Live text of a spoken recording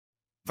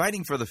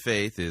Fighting for the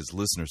Faith is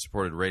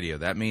listener-supported radio.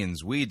 That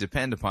means we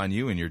depend upon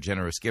you and your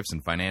generous gifts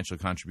and financial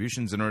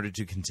contributions in order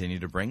to continue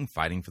to bring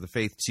Fighting for the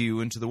Faith to you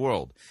and to the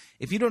world.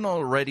 If you don't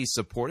already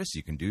support us,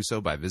 you can do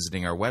so by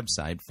visiting our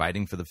website,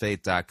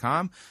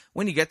 fightingforthefaith.com.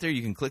 When you get there,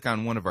 you can click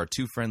on one of our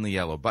two friendly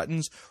yellow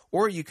buttons,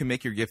 or you can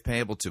make your gift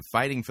payable to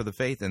Fighting for the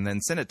Faith and then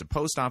send it to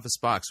Post Office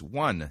Box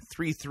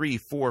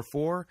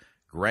 13344,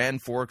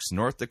 Grand Forks,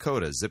 North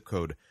Dakota, zip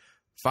code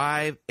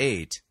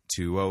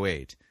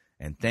 58208.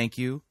 And thank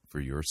you for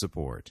your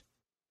support.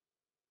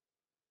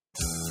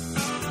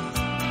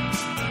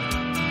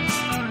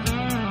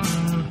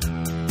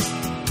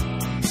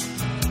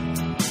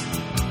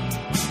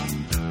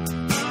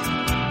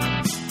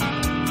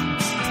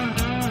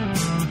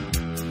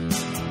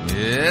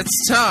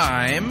 It's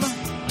time for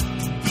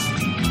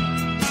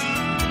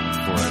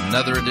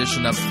another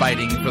edition of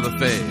Fighting for the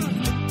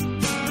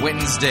Faith.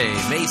 Wednesday,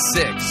 May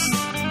 6th,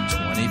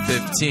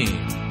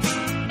 2015.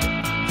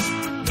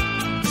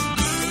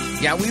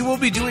 Yeah, we will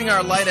be doing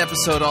our light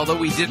episode, although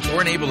we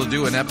weren't able to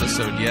do an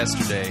episode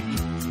yesterday.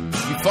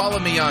 If you follow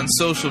me on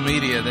social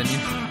media, then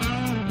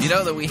you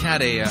know that we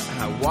had a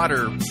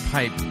water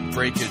pipe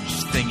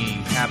breakage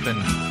thingy happen.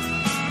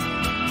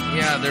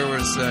 Yeah, there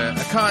was a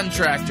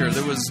contractor,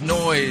 there was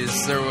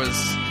noise, there was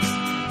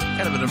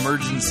kind of an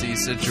emergency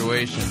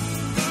situation.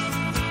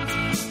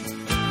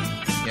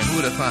 Yeah, who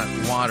would have thought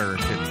water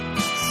could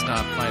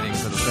stop fighting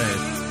for the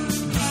faith?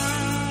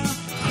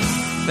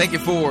 Thank you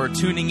for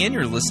tuning in.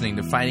 You're listening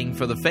to Fighting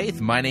for the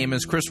Faith. My name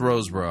is Chris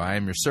Roseborough. I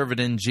am your servant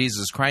in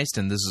Jesus Christ,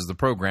 and this is the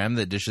program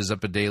that dishes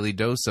up a daily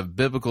dose of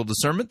biblical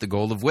discernment, the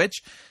goal of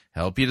which,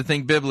 help you to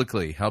think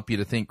biblically, help you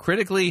to think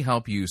critically,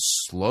 help you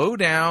slow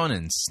down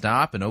and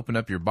stop and open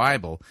up your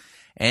Bible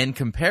and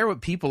compare what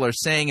people are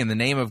saying in the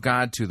name of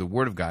God to the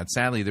Word of God.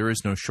 Sadly, there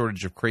is no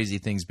shortage of crazy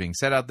things being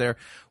said out there.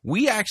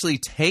 We actually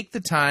take the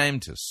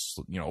time to,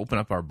 open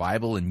up our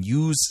Bible and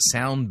use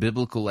sound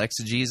biblical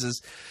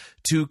exegesis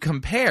to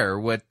compare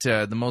what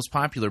the most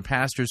popular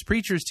pastors,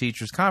 preachers,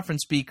 teachers,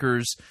 conference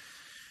speakers,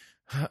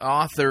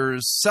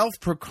 authors,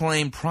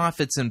 self-proclaimed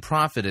prophets and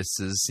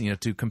prophetesses,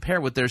 to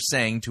compare what they're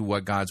saying to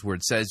what God's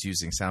Word says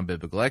using sound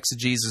biblical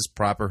exegesis,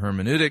 proper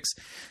hermeneutics,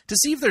 to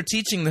see if they're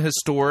teaching the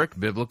historic,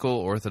 biblical,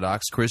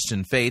 orthodox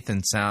Christian faith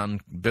and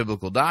sound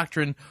biblical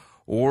doctrine,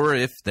 or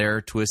if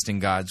they're twisting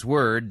God's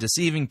Word,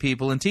 deceiving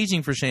people, and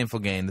teaching for shameful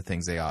gain the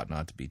things they ought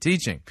not to be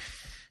teaching.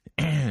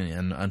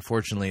 And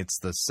unfortunately, it's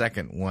the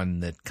second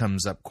one that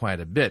comes up quite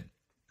a bit.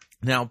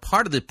 Now,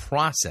 part of the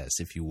process,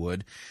 if you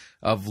would,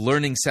 of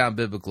learning sound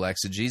biblical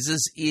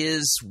exegesis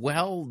is,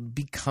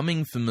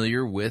 becoming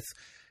familiar with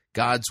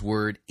God's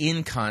Word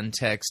in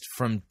context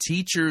from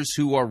teachers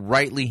who are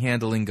rightly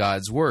handling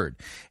God's Word.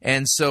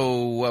 And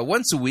so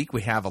once a week,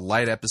 we have a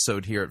light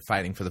episode here at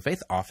Fighting for the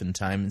Faith.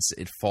 Oftentimes,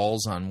 it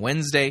falls on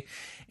Wednesday,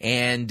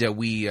 and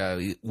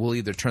we'll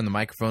either turn the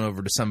microphone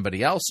over to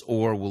somebody else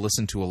or we'll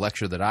listen to a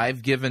lecture that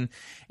I've given.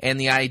 And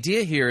the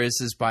idea here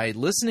is by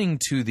listening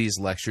to these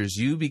lectures,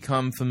 you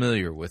become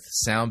familiar with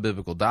sound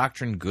biblical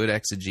doctrine, good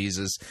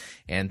exegesis,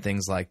 and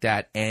things like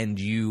that, and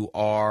you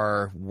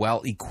are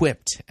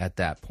well-equipped at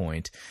that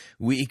point.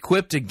 We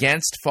equipped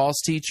against false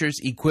teachers,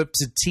 equipped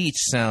to teach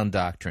sound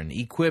doctrine,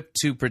 equipped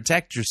to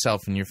protect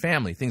yourself and your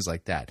family, things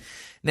like that.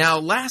 Now,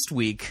 last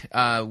week,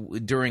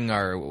 during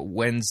our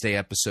Wednesday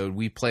episode,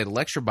 we played a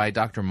lecture by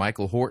Dr.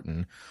 Michael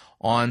Horton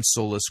on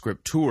Sola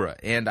Scriptura,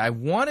 and I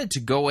wanted to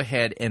go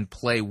ahead and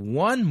play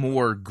one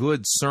more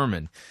good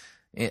sermon,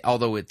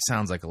 although it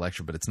sounds like a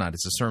lecture, but it's not,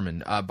 it's a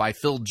sermon, by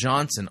Phil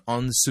Johnson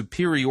on the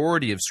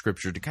superiority of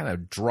Scripture to kind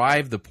of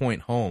drive the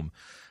point home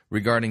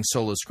regarding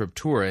Sola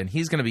Scriptura, and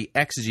he's going to be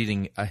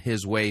exegeting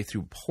his way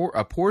through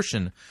a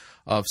portion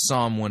of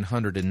Psalm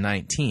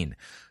 119.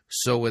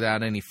 So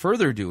without any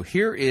further ado,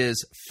 here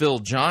is Phil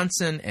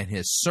Johnson and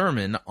his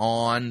sermon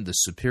on the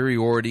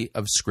superiority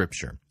of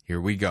Scripture.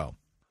 Here we go.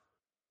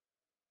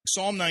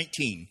 Psalm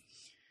 19.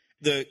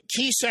 The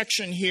key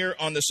section here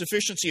on the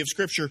sufficiency of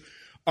Scripture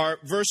are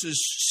verses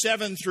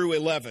 7 through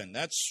 11.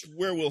 That's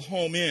where we'll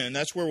home in.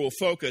 That's where we'll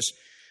focus.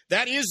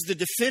 That is the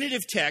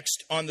definitive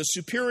text on the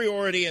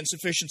superiority and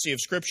sufficiency of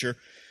Scripture,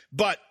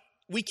 but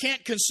we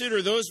can't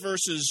consider those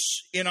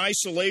verses in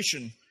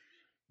isolation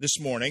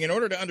this morning. In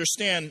order to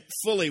understand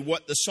fully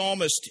what the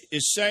psalmist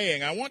is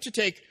saying, I want to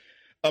take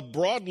a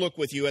broad look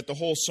with you at the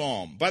whole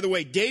psalm. By the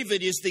way,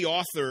 David is the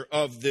author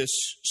of this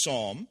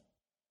psalm.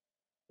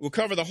 We'll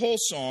cover the whole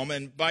psalm,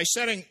 and by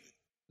setting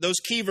those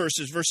key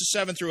verses, verses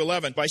 7 through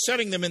 11, by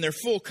setting them in their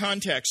full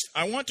context,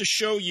 I want to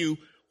show you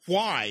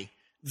why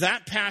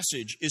that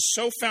passage is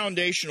so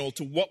foundational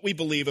to what we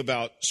believe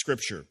about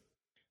Scripture.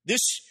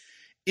 This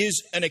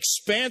is an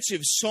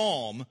expansive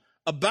psalm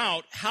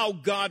about how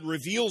God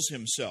reveals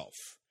himself.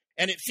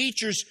 And it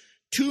features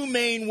two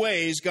main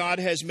ways God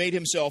has made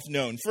himself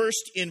known.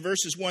 First, in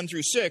verses 1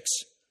 through 6,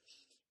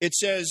 it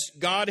says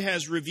God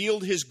has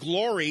revealed his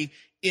glory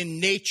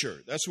in nature.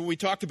 That's what we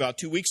talked about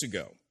 2 weeks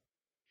ago.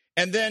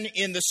 And then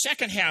in the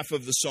second half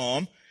of the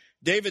psalm,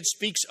 David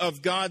speaks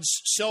of God's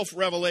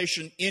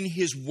self-revelation in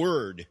his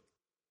word.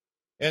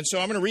 And so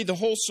I'm going to read the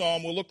whole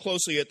psalm. We'll look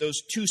closely at those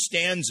two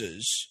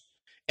stanzas.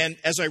 And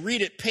as I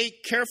read it, pay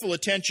careful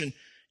attention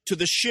to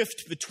the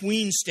shift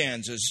between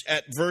stanzas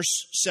at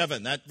verse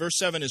 7. That verse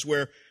 7 is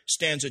where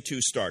stanza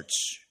 2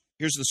 starts.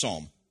 Here's the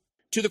psalm.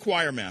 To the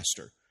choir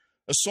master,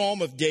 a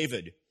psalm of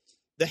David.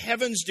 The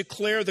heavens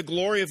declare the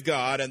glory of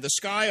God, and the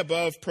sky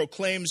above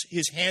proclaims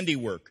his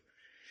handiwork.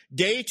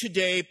 Day to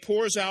day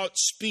pours out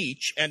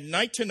speech, and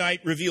night to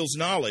night reveals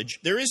knowledge.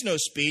 There is no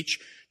speech,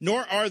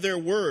 nor are there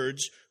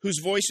words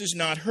whose voice is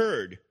not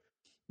heard.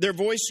 Their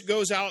voice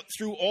goes out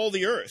through all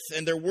the earth,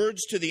 and their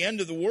words to the end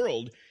of the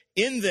world.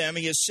 In them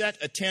he has set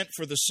a tent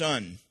for the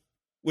sun,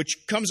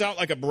 which comes out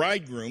like a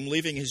bridegroom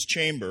leaving his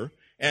chamber,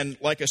 and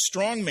like a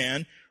strong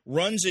man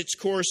runs its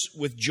course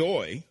with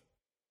joy.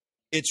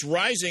 Its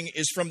rising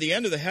is from the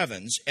end of the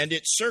heavens, and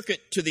its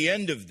circuit to the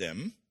end of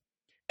them,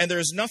 and there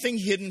is nothing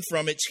hidden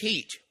from its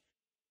heat.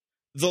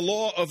 The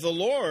law of the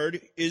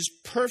Lord is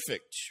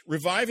perfect,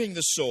 reviving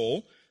the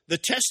soul. The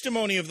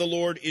testimony of the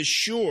Lord is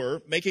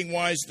sure, making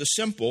wise the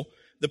simple.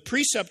 The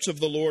precepts of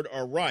the Lord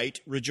are right,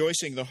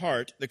 rejoicing the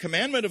heart. The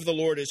commandment of the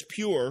Lord is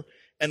pure,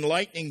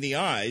 enlightening the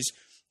eyes.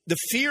 The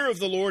fear of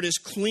the Lord is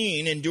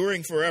clean,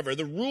 enduring forever.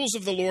 The rules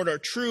of the Lord are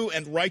true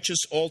and righteous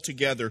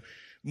altogether.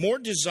 More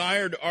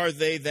desired are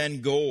they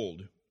than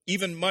gold,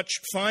 even much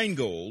fine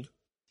gold,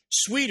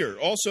 sweeter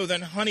also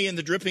than honey in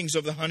the drippings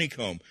of the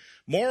honeycomb.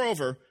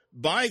 Moreover,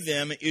 by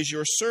them is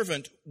your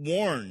servant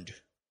warned.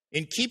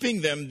 In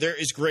keeping them there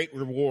is great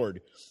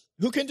reward.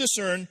 Who can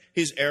discern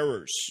his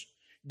errors?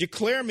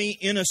 Declare me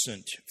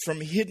innocent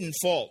from hidden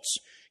faults.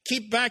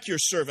 Keep back your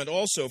servant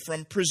also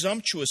from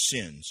presumptuous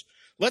sins.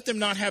 Let them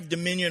not have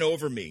dominion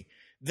over me.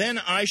 Then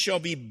I shall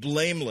be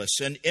blameless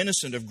and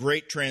innocent of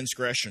great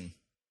transgression.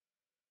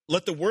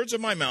 Let the words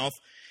of my mouth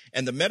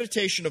and the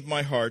meditation of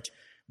my heart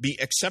be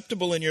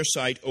acceptable in your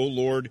sight, O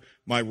Lord,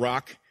 my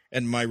rock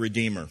and my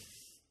redeemer.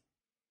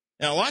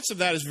 Now, lots of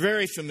that is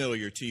very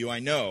familiar to you, I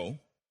know.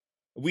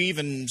 We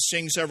even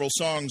sing several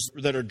songs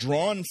that are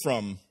drawn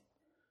from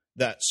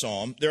that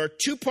psalm. There are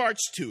two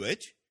parts to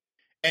it,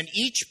 and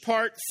each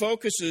part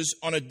focuses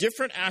on a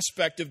different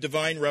aspect of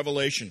divine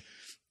revelation.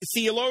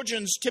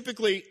 Theologians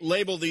typically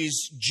label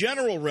these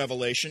general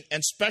revelation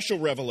and special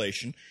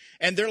revelation,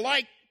 and they're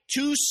like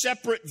two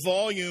separate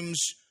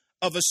volumes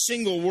of a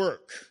single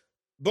work,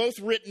 both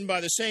written by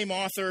the same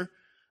author,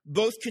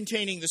 both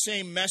containing the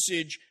same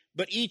message,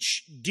 but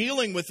each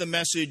dealing with the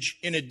message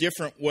in a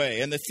different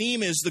way. And the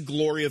theme is the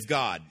glory of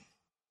God.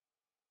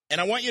 And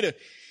I want you to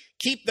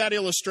keep that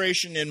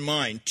illustration in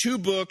mind. Two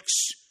books,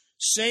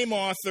 same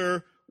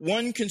author,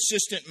 one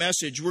consistent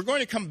message. We're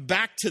going to come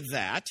back to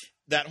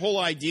that whole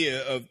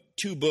idea of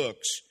two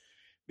books,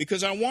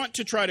 because I want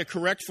to try to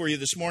correct for you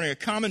this morning a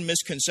common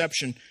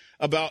misconception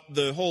about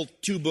the whole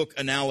two-book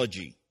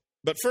analogy.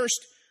 But first,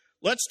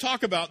 let's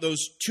talk about those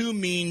two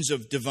means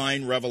of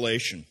divine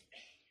revelation.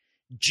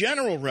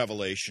 General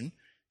revelation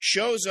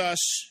shows us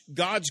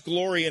God's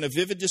glory in a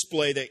vivid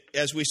display that,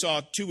 as we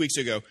saw 2 weeks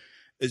ago,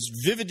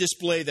 is vivid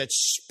display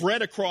that's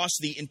spread across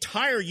the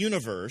entire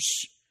universe,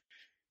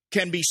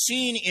 can be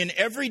seen in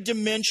every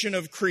dimension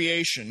of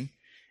creation,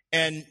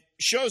 and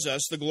shows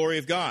us the glory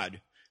of God.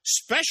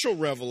 Special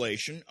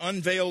revelation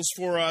unveils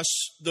for us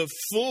the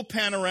full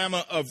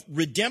panorama of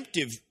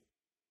redemptive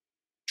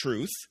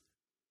truth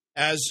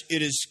as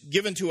it is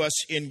given to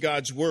us in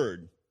God's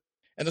Word.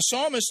 And the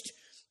psalmist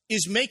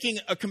is making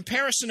a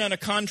comparison and a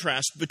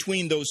contrast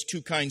between those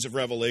two kinds of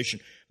revelation.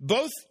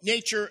 Both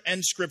nature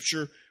and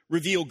Scripture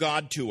reveal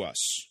God to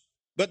us,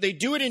 but they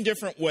do it in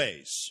different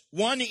ways.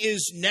 One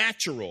is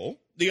natural,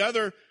 the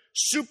other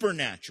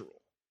supernatural.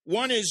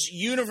 One is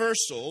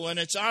universal, and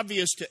it's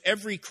obvious to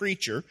every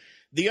creature.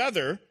 The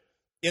other,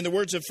 in the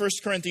words of 1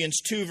 Corinthians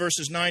 2,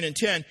 verses 9 and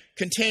 10,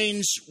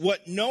 contains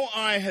what no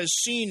eye has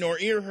seen, nor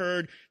ear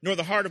heard, nor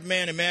the heart of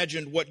man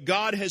imagined, what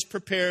God has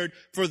prepared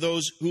for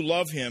those who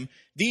love him.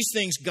 These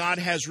things God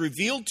has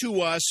revealed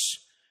to us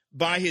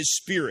by his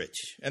Spirit.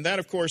 And that,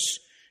 of course,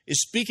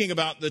 is speaking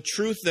about the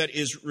truth that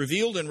is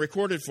revealed and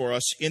recorded for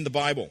us in the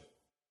Bible.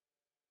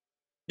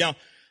 Now,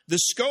 the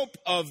scope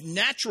of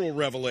natural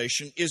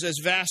revelation is as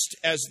vast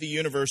as the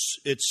universe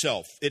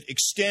itself. It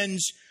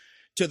extends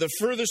to the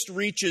furthest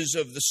reaches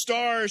of the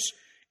stars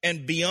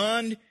and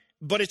beyond,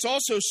 but it's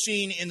also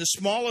seen in the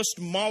smallest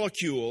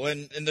molecule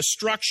and the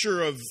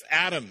structure of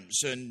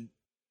atoms and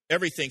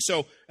everything.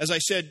 So, as I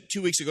said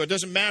 2 weeks ago, it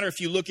doesn't matter if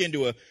you look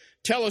into a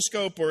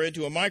telescope or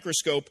into a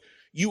microscope,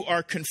 you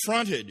are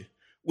confronted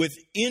with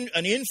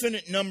an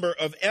infinite number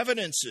of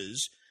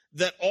evidences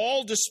that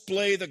all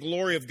display the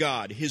glory of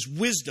God, his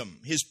wisdom,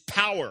 his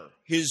power,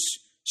 his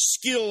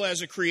skill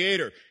as a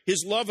creator,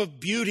 his love of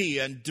beauty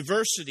and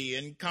diversity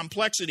and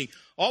complexity.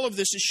 All of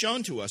this is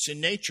shown to us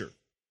in nature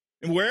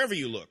and wherever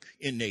you look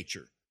in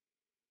nature.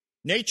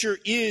 Nature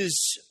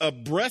is a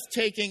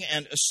breathtaking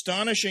and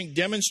astonishing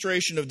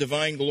demonstration of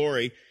divine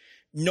glory,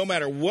 no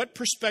matter what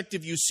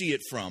perspective you see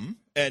it from,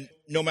 and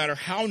no matter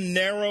how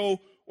narrow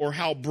or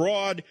how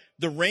broad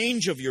the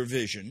range of your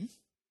vision.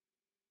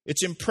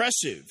 It's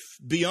impressive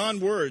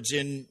beyond words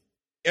in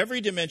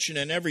every dimension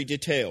and every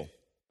detail.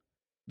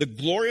 The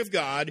glory of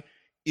God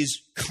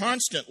is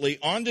constantly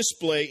on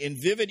display in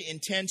vivid,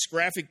 intense,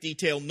 graphic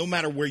detail, no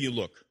matter where you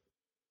look.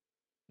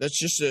 That's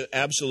just the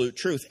absolute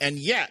truth. And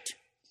yet,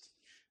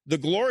 the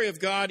glory of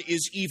God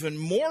is even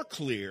more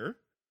clear,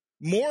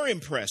 more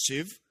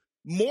impressive,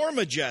 more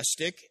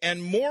majestic,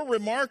 and more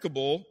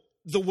remarkable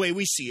the way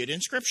we see it in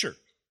Scripture.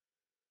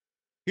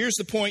 Here's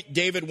the point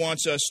David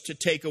wants us to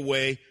take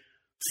away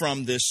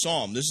from this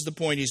psalm. This is the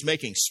point he's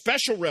making.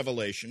 Special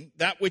revelation,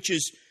 that which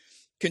is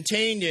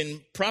contained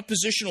in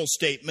propositional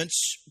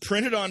statements,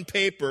 printed on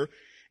paper,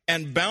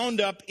 and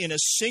bound up in a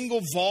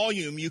single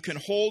volume you can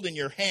hold in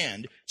your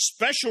hand,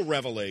 special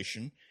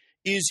revelation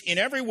is in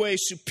every way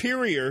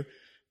superior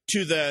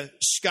to the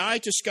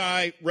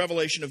sky-to-sky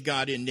revelation of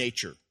God in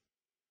nature.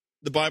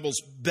 The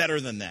Bible's better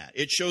than that.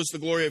 It shows the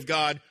glory of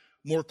God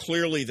more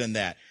clearly than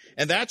that.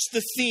 And that's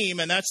the theme,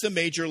 and that's the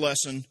major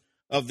lesson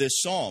of this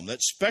psalm,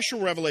 that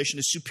special revelation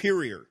is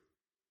superior.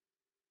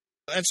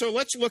 And so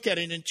let's look at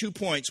it in 2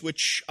 points,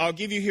 which I'll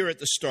give you here at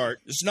the start.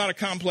 This is not a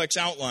complex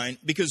outline,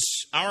 because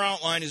our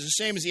outline is the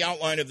same as the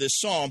outline of this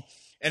psalm,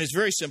 and it's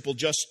very simple,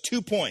 just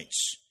 2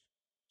 points.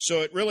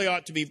 So it really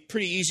ought to be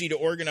pretty easy to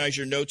organize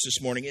your notes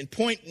this morning. In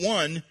point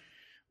 1,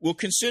 we'll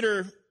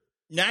consider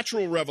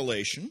natural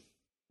revelation,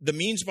 the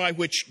means by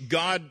which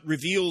God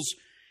reveals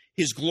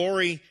his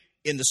glory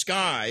in the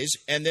skies.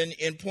 And then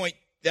in point,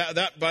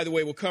 that by the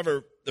way, will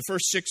cover the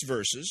first 6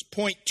 verses.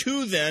 Point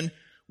 2, then,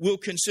 we'll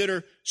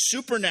consider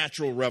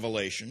supernatural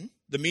revelation,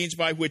 the means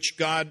by which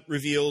God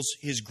reveals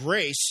his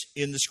grace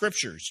in the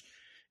Scriptures.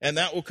 And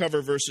that will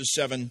cover verses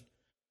 7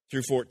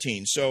 through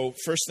 14. So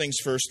first things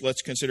first,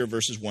 let's consider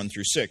verses 1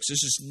 through 6.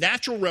 This is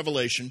natural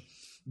revelation.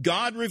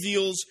 God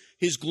reveals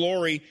his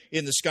glory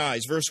in the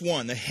skies. Verse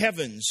 1, the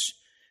heavens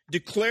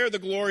declare the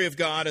glory of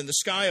God, and the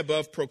sky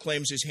above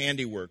proclaims his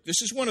handiwork.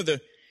 This is one of the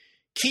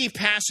key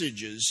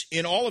passages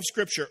in all of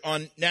Scripture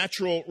on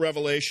natural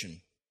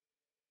revelation.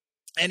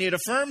 And it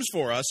affirms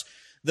for us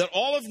that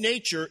all of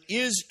nature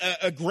is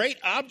a great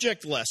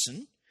object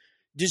lesson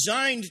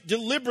designed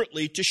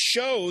deliberately to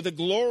show the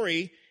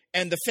glory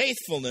and the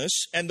faithfulness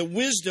and the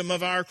wisdom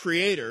of our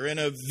Creator in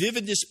a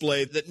vivid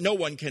display that no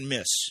one can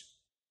miss.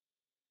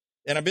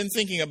 And I've been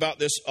thinking about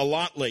this a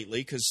lot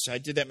lately, because I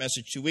did that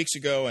message 2 weeks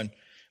ago, and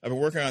I've been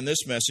working on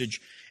this message,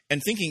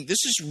 and thinking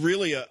this is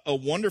really a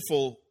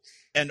wonderful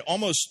and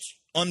almost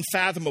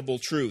unfathomable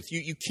truth.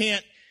 You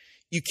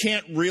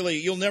can't really,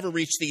 you'll never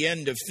reach the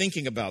end of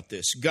thinking about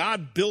this.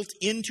 God built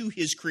into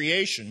his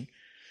creation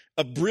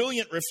a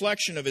brilliant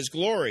reflection of his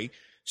glory,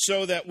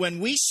 so that when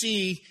we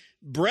see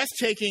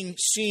breathtaking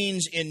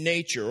scenes in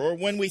nature, or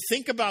when we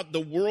think about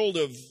the world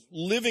of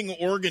living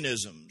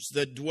organisms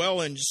that dwell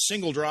in a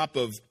single drop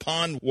of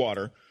pond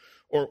water,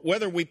 or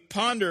whether we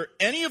ponder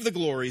any of the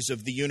glories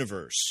of the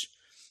universe,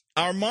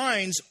 our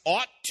minds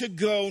ought to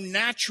go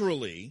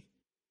naturally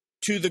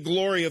to the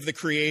glory of the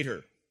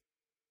Creator.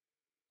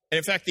 And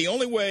in fact, the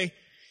only way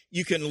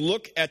you can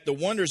look at the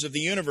wonders of the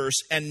universe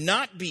and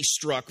not be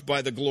struck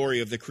by the glory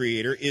of the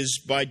Creator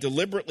is by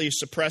deliberately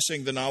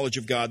suppressing the knowledge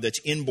of God that's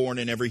inborn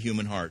in every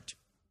human heart.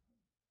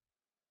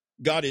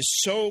 God is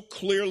so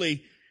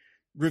clearly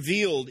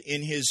revealed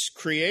in his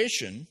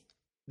creation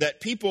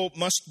that people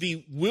must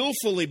be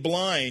willfully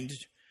blind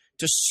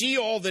to see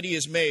all that he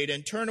has made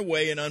and turn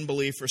away in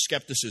unbelief or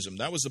skepticism.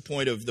 That was the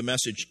point of the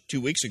message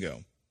 2 weeks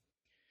ago.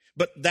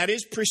 But that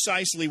is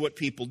precisely what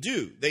people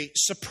do. They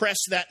suppress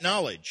that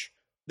knowledge.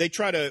 They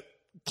try to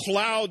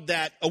cloud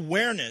that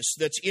awareness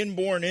that's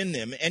inborn in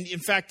them. And in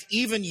fact,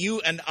 even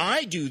you and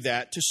I do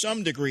that to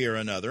some degree or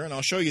another, and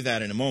I'll show you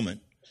that in a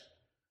moment.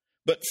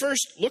 But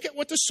first, look at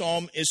what the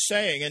psalm is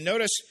saying, and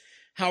notice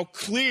how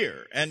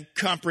clear and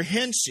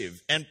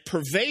comprehensive and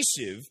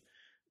pervasive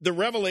the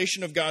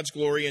revelation of God's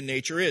glory in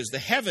nature is. The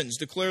heavens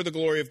declare the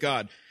glory of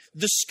God.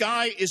 The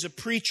sky is a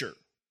preacher,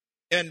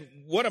 and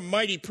what a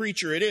mighty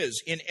preacher it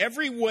is. In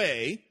every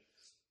way,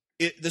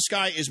 the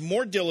sky is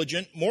more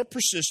diligent, more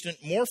persistent,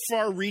 more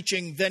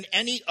far-reaching than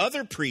any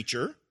other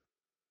preacher,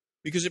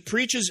 because it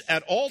preaches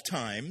at all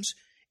times,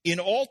 in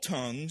all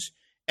tongues,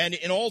 and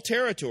in all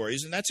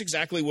territories, and that's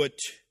exactly what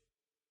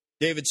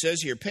David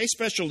says here. Pay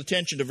special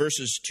attention to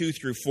verses 2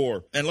 through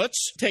 4. And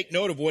let's take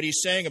note of what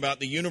he's saying about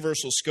the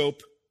universal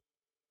scope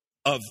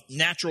of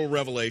natural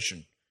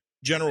revelation,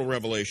 general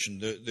revelation,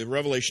 the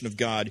revelation of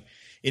God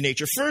in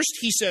nature. First,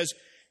 he says,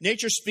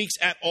 nature speaks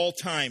at all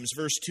times.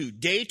 Verse 2,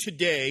 day to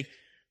day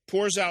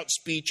pours out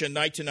speech, and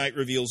night to night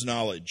reveals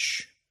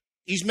knowledge.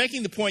 He's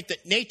making the point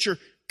that nature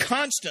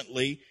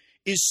constantly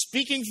is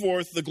speaking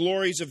forth the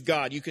glories of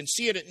God. You can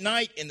see it at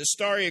night in the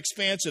starry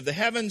expanse of the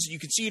heavens. You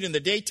can see it in the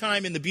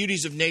daytime in the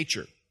beauties of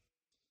nature.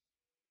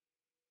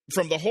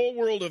 From the whole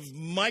world of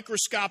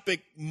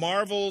microscopic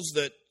marvels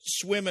that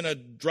swim in a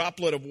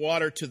droplet of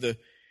water, to the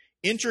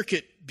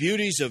intricate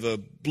beauties of a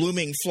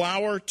blooming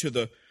flower, to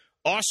the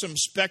awesome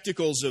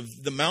spectacles of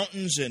the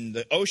mountains and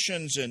the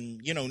oceans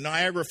and,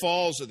 Niagara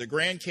Falls or the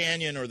Grand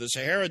Canyon or the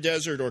Sahara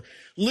Desert or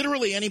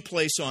literally any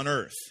place on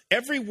earth.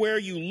 Everywhere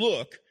you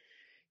look,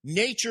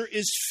 nature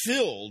is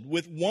filled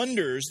with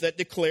wonders that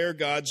declare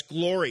God's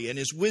glory and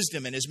his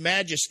wisdom and his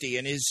majesty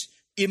and his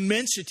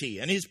immensity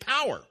and his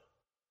power.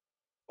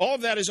 All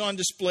of that is on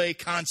display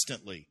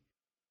constantly.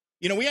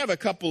 You know, we have a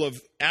couple of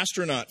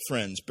astronaut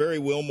friends, Barry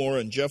Wilmore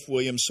and Jeff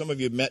Williams. Some of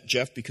you have met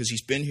Jeff because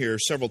he's been here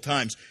several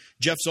times.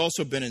 Jeff's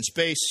also been in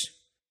space,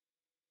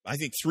 I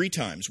think 3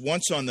 times.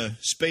 Once on the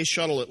Space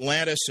Shuttle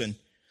Atlantis, and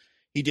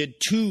he did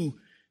 2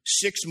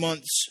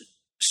 6-month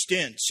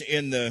stints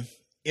in the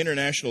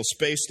International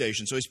Space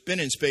Station. So he's been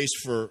in space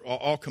for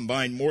all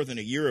combined more than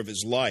a year of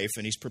his life,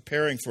 and he's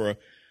preparing for a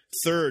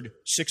 3rd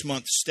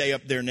 6-month stay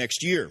up there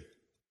next year.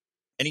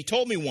 And he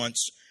told me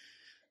once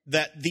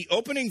that the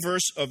opening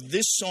verse of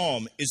this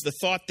psalm is the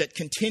thought that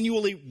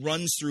continually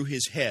runs through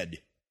his head.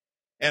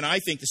 And I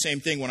think the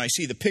same thing when I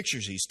see the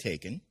pictures he's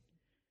taken.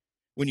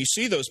 When you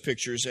see those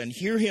pictures and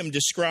hear him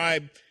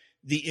describe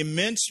the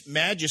immense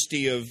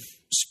majesty of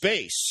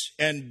space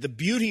and the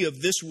beauty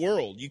of this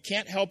world, you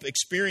can't help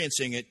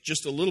experiencing it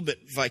just a little bit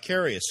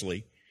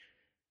vicariously.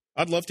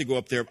 I'd love to go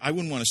up there. I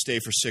wouldn't want to stay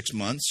for 6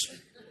 months.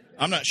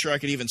 I'm not sure I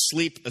could even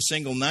sleep a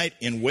single night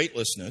in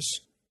weightlessness,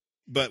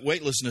 but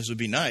weightlessness would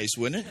be nice,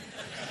 wouldn't it?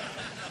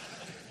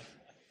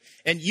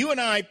 And you and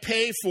I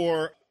pay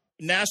for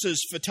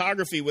NASA's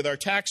photography with our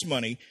tax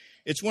money.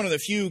 It's one of the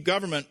few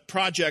government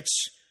projects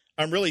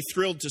I'm really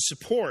thrilled to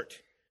support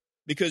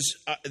because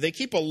they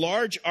keep a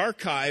large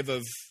archive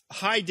of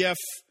high-def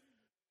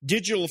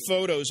digital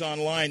photos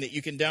online that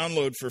you can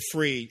download for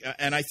free.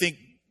 And I think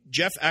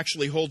Jeff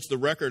actually holds the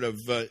record of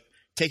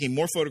taking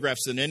more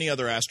photographs than any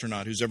other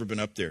astronaut who's ever been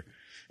up there.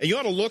 And you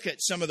ought to look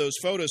at some of those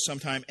photos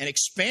sometime and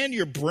expand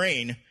your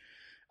brain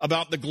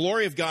about the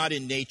glory of God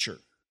in nature.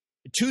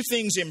 2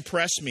 things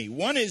impress me.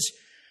 One is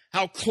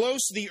how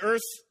close the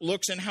Earth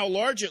looks and how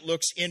large it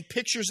looks in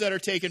pictures that are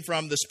taken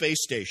from the space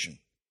station.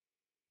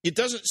 It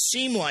doesn't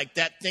seem like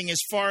that thing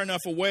is far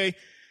enough away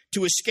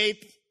to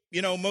escape,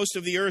 most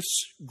of the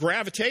Earth's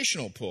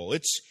gravitational pull.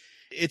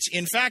 It's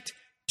in fact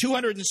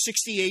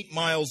 268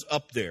 miles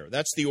up there.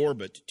 That's the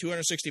orbit,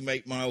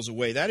 268 miles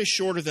away. That is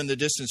shorter than the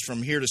distance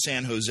from here to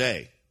San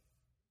Jose.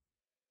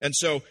 And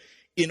so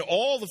in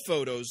all the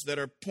photos that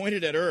are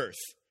pointed at Earth,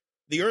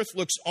 the Earth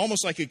looks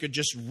almost like you could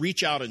just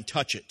reach out and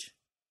touch it.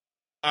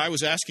 I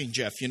was asking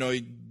Jeff, he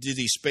did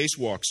these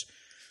spacewalks.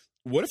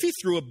 What if he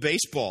threw a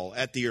baseball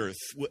at the Earth?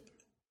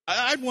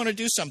 I'd want to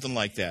do something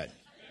like that.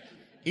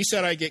 He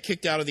said I'd get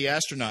kicked out of the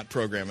astronaut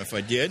program if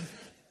I did.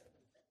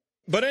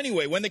 But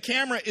anyway, when the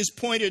camera is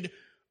pointed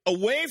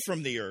away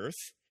from the Earth,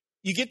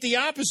 you get the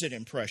opposite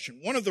impression.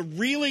 One of the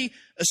really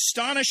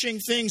astonishing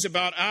things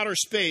about outer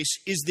space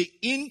is the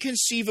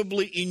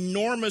inconceivably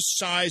enormous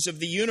size of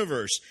the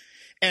universe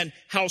and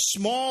how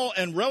small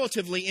and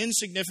relatively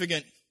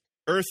insignificant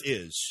Earth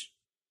is.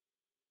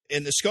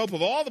 In the scope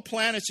of all the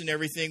planets and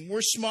everything,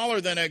 we're smaller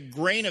than a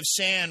grain of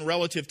sand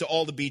relative to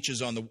all the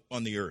beaches on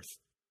the Earth.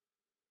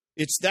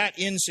 It's that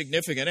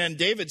insignificant. And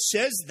David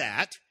says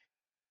that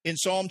in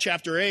Psalm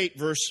chapter 8,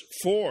 verse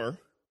 4.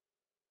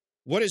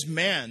 What is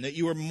man that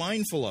you are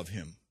mindful of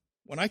him?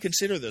 When I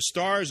consider the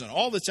stars and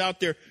all that's out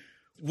there,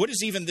 what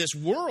is even this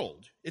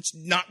world? It's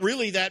not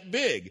really that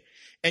big.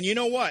 And you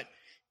know what?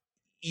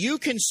 You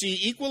can see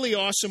equally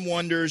awesome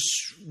wonders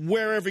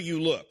wherever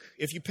you look,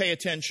 if you pay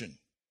attention.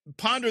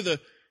 Ponder the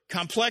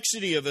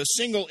complexity of a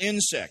single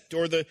insect,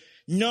 or the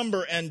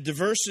number and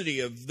diversity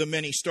of the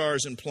many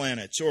stars and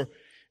planets, or,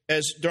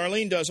 as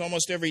Darlene does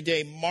almost every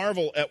day,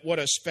 marvel at what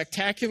a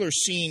spectacular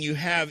scene you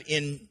have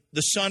in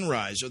the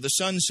sunrise or the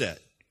sunset.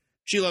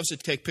 She loves to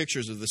take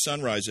pictures of the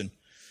sunrise and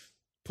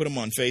put them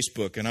on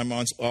Facebook, and I'm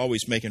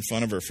always making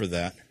fun of her for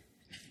that.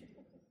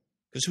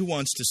 Because who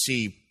wants to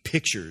see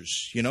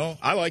pictures,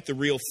 I like the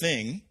real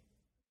thing.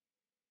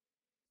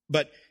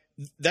 But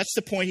that's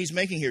the point he's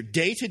making here.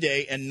 Day to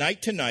day and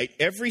night to night,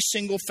 every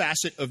single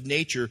facet of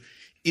nature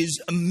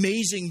is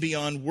amazing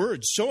beyond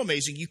words. So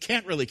amazing, you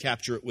can't really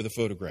capture it with a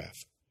photograph.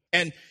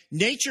 And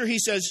nature, he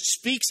says,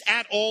 speaks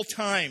at all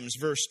times,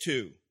 verse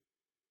 2.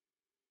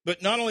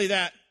 But not only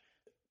that,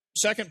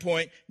 second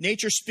point,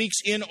 nature speaks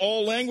in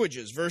all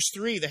languages. Verse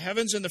 3, the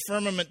heavens and the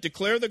firmament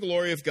declare the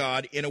glory of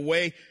God in a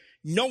way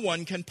no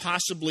one can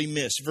possibly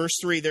miss. Verse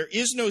 3, there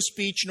is no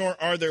speech, nor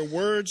are there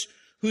words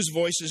whose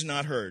voice is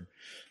not heard.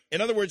 In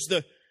other words,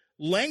 the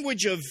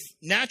language of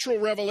natural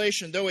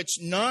revelation, though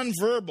it's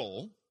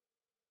nonverbal,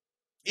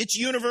 it's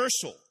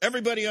universal.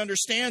 Everybody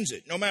understands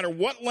it. No matter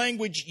what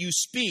language you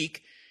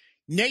speak,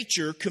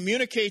 nature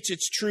communicates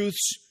its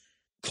truths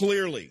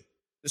clearly.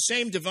 The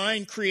same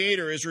divine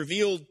creator is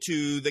revealed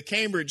to the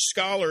Cambridge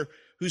scholar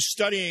who's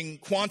studying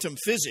quantum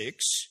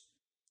physics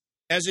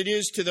as it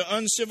is to the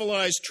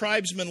uncivilized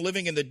tribesman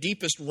living in the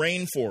deepest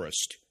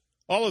rainforest.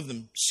 All of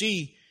them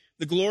see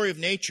the glory of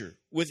nature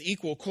with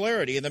equal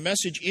clarity, and the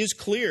message is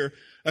clear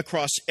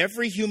across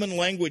every human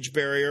language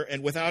barrier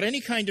and without any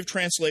kind of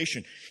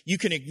translation. You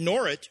can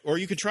ignore it or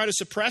you can try to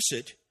suppress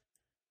it,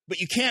 but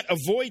you can't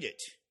avoid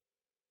it.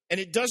 And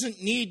it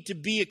doesn't need to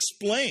be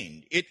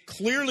explained. It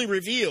clearly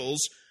reveals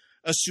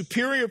a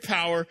superior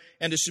power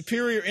and a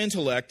superior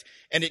intellect,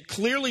 and it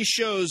clearly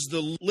shows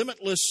the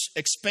limitless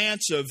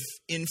expanse of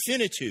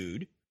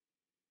infinitude,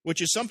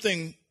 which is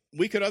something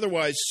we could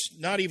otherwise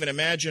not even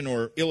imagine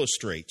or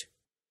illustrate.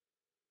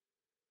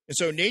 And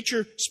so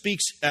nature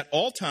speaks at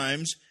all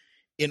times,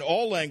 in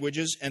all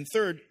languages. And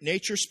third,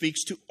 nature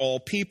speaks to all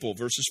people,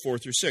 verses 4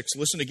 through 6.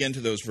 Listen again to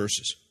those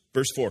verses.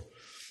 Verse 4.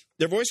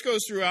 Their voice goes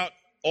throughout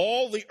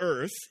all the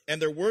earth,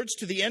 and their words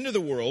to the end of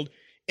the world.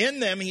 In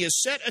them he has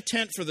set a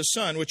tent for the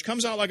sun, which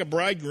comes out like a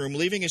bridegroom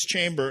leaving his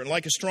chamber, and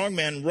like a strong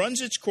man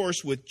runs its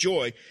course with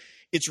joy.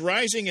 Its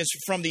rising is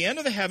from the end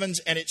of the heavens,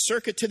 and its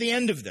circuit to the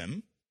end of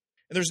them.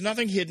 And there's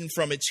nothing hidden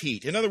from its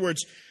heat. In other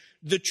words,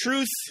 the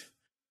truth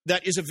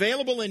that is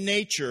available in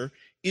nature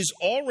is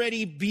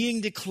already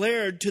being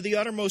declared to the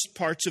uttermost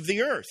parts of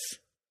the earth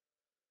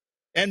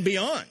and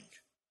beyond.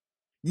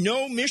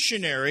 No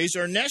missionaries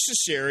are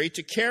necessary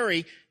to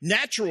carry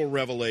natural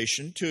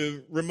revelation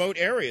to remote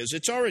areas.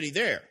 It's already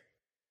there.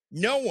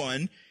 No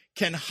one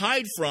can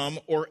hide from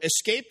or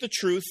escape the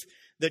truth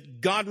that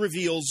God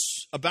reveals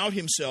about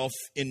himself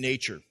in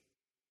nature.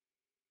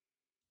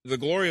 The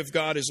glory of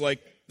God is like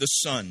the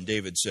sun,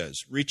 David says,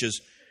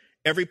 reaches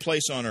every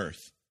place on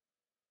earth.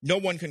 No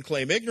one can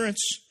claim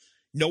ignorance.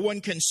 No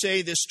one can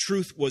say this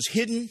truth was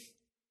hidden.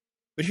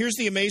 But here's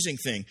the amazing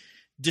thing.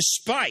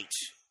 Despite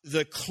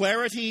the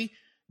clarity,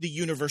 the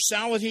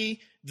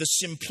universality, the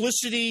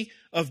simplicity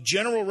of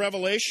general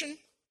revelation,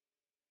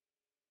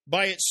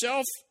 by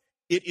itself,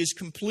 it is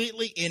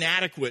completely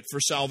inadequate for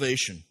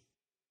salvation.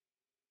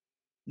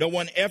 No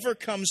one ever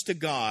comes to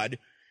God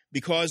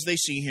because they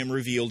see him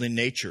revealed in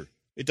nature.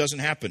 It doesn't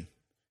happen.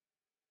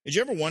 Did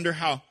you ever wonder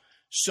how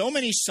so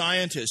many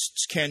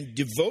scientists can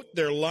devote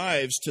their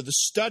lives to the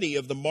study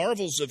of the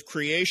marvels of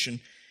creation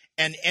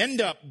and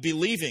end up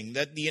believing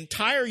that the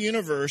entire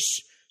universe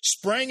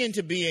sprang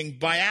into being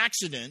by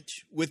accident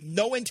with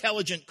no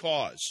intelligent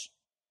cause?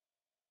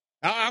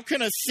 How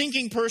can a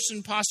thinking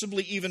person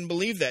possibly even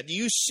believe that? Do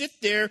you sit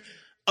there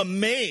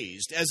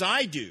amazed, as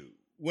I do,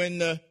 when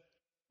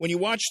you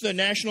watch the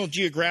National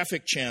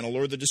Geographic Channel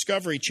or the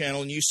Discovery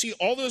Channel and you see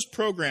all those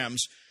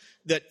programs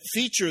that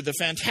feature the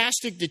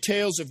fantastic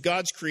details of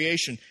God's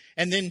creation,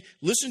 and then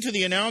listen to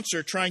the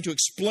announcer trying to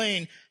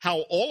explain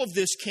how all of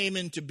this came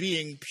into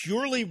being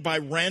purely by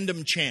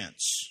random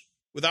chance,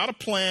 without a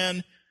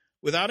plan,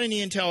 without any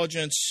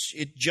intelligence?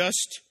 It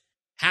just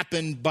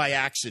happened by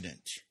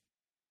accident.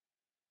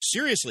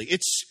 Seriously,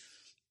 it's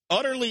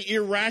utterly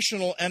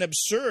irrational and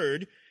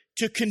absurd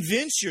to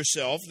convince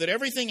yourself that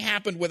everything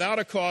happened without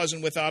a cause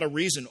and without a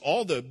reason.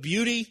 All the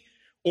beauty,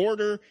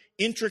 order,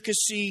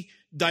 intricacy,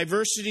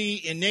 diversity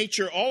in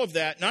nature, all of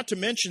that, not to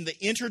mention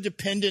the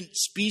interdependent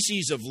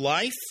species of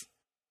life,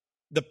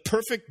 the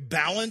perfect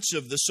balance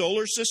of the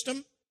solar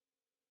system,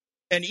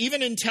 and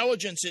even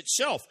intelligence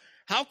itself.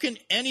 How can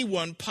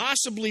anyone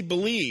possibly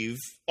believe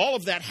all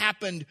of that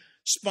happened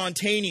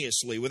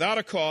spontaneously, without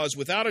a cause,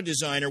 without a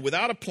designer,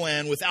 without a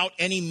plan, without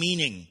any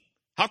meaning?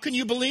 How can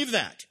you believe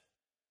that?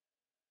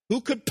 Who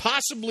could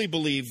possibly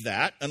believe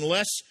that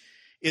unless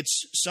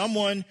it's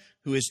someone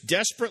who is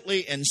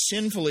desperately and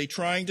sinfully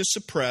trying to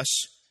suppress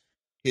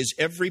his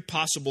every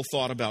possible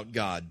thought about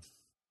God?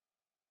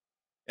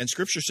 And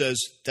Scripture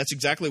says that's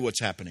exactly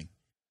what's happening.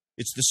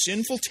 It's the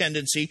sinful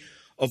tendency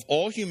of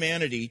all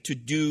humanity to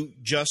do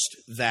just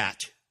that,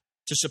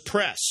 to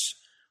suppress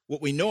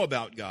what we know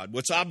about God,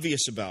 what's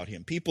obvious about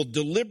him. People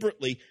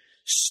deliberately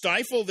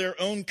stifle their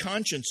own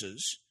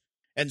consciences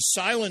and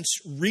silence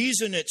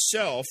reason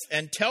itself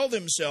and tell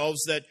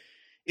themselves that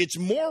it's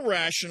more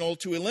rational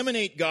to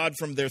eliminate God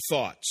from their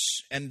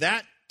thoughts. And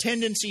that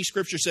tendency,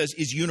 Scripture says,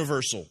 is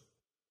universal.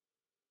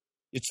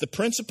 It's the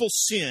principal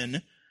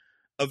sin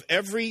of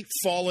every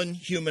fallen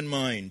human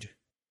mind.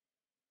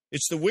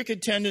 It's the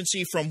wicked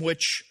tendency from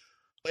which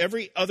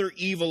every other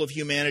evil of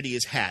humanity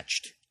is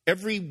hatched.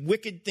 Every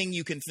wicked thing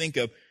you can think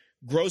of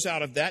grows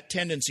out of that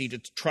tendency to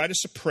try to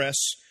suppress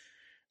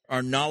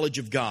our knowledge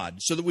of God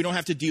so that we don't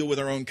have to deal with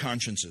our own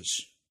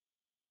consciences.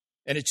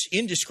 And it's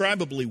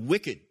indescribably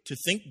wicked to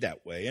think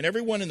that way. And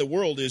everyone in the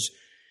world is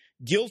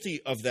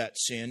guilty of that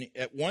sin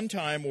at one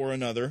time or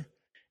another,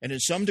 and in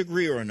some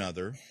degree or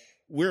another.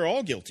 We're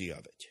all guilty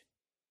of it.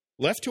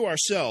 Left to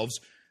ourselves,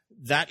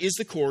 that is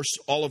the course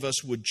all of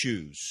us would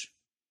choose.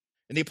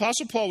 And the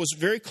Apostle Paul was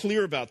very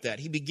clear about that.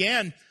 He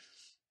began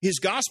his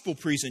gospel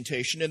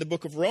presentation in the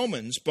book of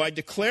Romans by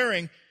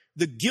declaring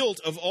the guilt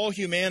of all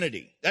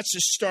humanity. That's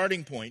his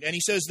starting point. And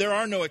he says there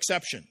are no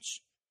exceptions.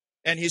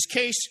 And his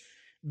case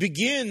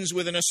begins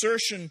with an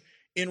assertion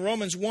in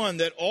Romans 1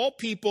 that all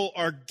people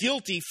are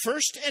guilty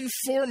first and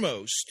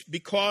foremost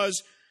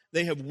because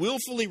they have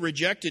willfully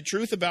rejected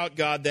truth about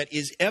God that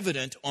is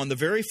evident on the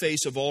very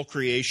face of all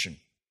creation.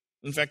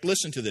 In fact,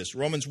 listen to this,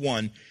 Romans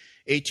 1,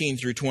 18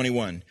 through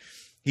 21.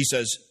 He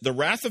says, "The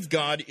wrath of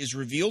God is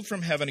revealed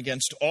from heaven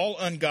against all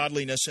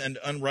ungodliness and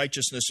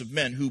unrighteousness of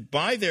men, who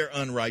by their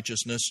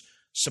unrighteousness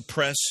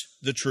suppress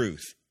the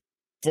truth.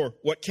 For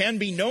what can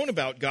be known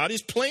about God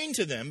is plain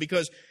to them,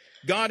 because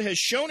God has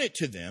shown it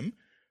to them.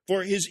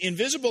 For his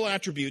invisible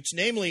attributes,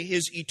 namely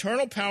his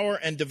eternal power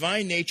and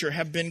divine nature,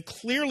 have been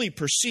clearly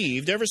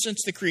perceived ever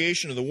since the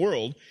creation of the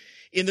world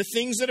in the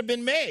things that have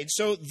been made.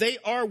 So they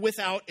are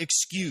without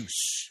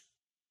excuse.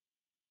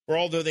 For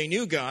although they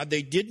knew God,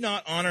 they did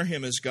not honor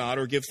him as God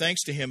or give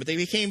thanks to him, but they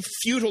became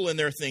futile in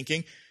their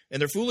thinking,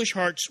 and their foolish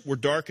hearts were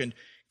darkened.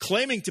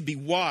 Claiming to be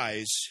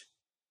wise,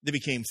 they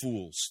became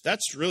fools.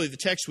 That's really the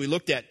text we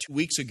looked at 2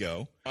 weeks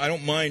ago. I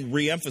don't mind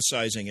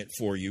re-emphasizing it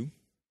for you.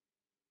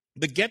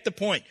 But get the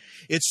point.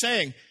 It's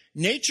saying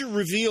nature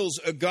reveals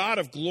a God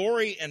of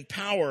glory and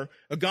power,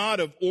 a God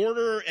of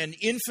order and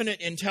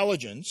infinite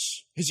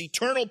intelligence. His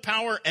eternal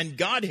power and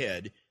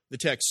Godhead, the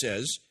text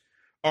says,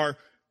 are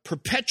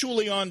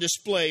perpetually on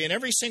display in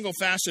every single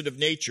facet of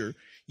nature.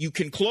 You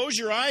can close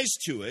your eyes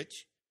to it,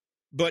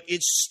 but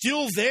it's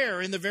still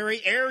there in the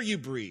very air you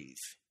breathe.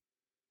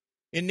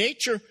 In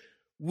nature,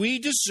 we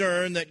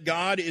discern that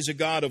God is a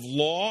God of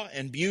law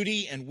and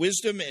beauty and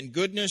wisdom and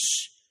goodness,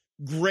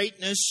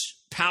 greatness,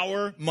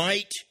 power,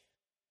 might,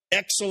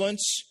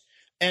 excellence,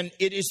 and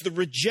it is the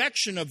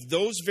rejection of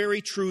those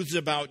very truths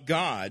about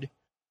God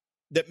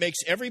that makes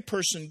every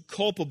person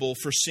culpable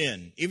for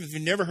sin. Even if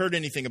you've never heard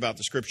anything about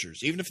the Scriptures,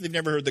 even if they've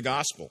never heard the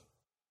gospel,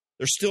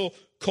 they're still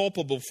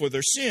culpable for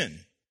their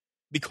sin.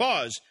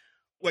 Because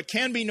what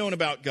can be known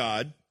about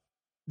God,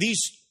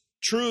 these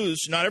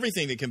truths, not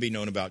everything that can be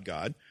known about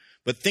God,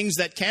 but things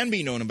that can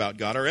be known about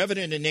God are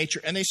evident in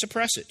nature, and they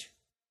suppress it.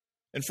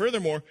 And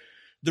furthermore,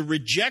 the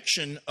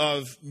rejection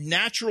of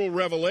natural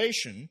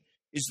revelation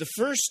is the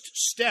first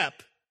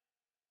step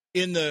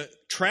in the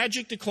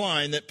tragic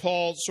decline that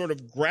Paul sort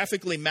of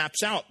graphically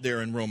maps out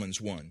there in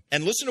Romans 1.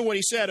 And listen to what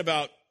he said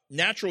about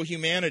natural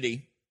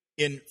humanity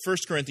in 1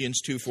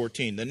 Corinthians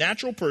 2:14. The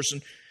natural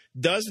person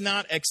does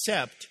not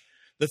accept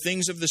the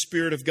things of the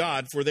Spirit of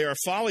God, for they are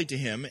folly to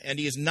him, and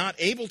he is not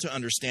able to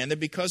understand them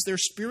because they're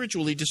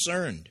spiritually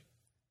discerned.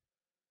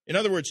 In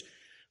other words,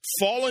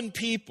 fallen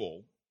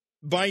people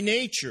by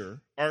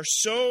nature are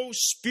so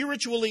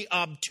spiritually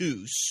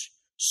obtuse,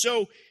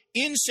 so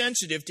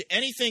insensitive to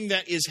anything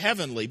that is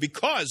heavenly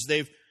because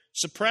they've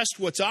suppressed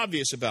what's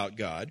obvious about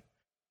God.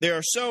 They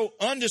are so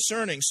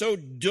undiscerning, so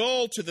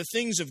dull to the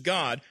things of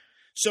God,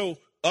 so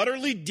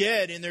utterly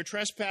dead in their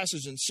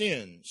trespasses and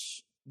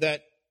sins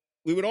that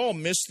we would all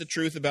miss the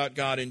truth about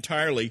God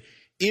entirely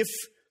if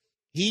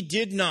he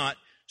did not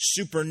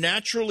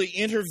supernaturally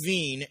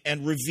intervene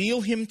and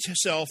reveal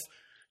himself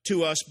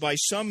to us by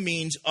some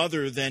means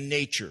other than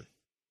nature.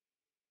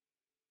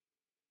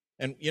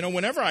 And,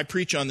 whenever I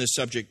preach on this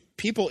subject,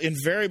 people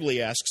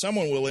invariably ask,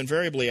 someone will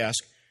invariably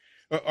ask,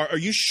 are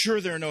you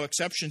sure there are no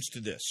exceptions to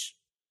this?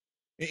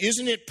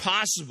 Isn't it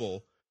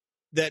possible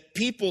that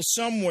people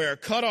somewhere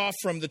cut off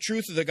from the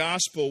truth of the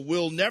gospel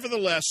will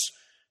nevertheless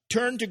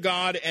turn to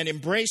God and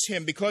embrace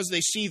him because they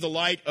see the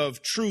light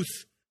of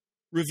truth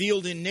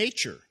revealed in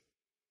nature?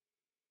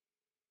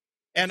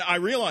 And I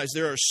realize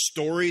there are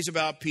stories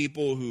about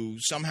people who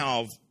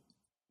somehow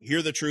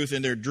hear the truth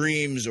in their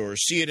dreams or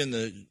see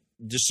it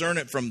discern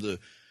it from the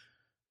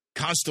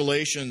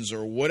constellations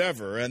or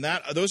whatever. And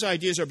those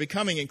ideas are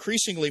becoming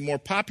increasingly more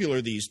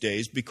popular these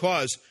days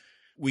because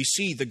we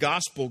see the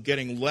gospel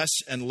getting less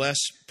and less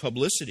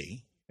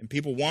publicity. And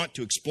people want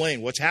to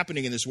explain what's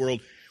happening in this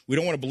world. We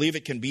don't want to believe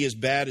it can be as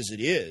bad as it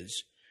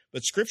is.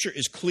 But Scripture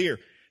is clear.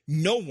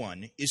 No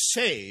one is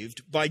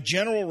saved by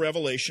general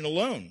revelation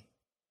alone.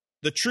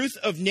 The truth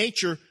of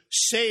nature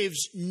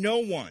saves no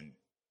one.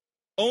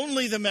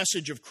 Only the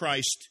message of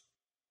Christ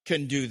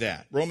can do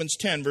that. Romans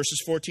 10,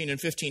 verses 14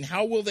 and 15.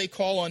 How will they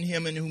call on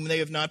him in whom they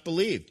have not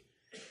believed?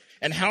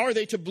 And how are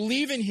they to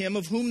believe in him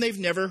of whom they've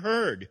never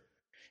heard?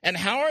 And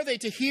how are they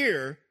to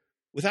hear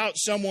without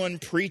someone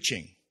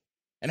preaching?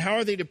 And how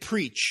are they to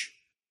preach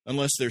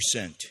unless they're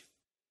sent?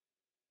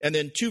 And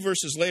then 2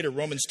 verses later,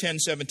 Romans 10,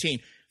 17.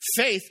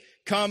 Faith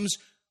comes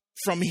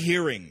from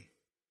hearing,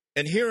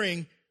 and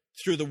hearing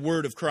through the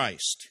word of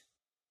Christ.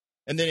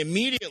 And then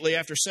immediately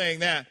after saying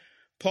that,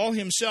 Paul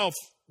himself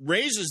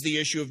raises the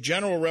issue of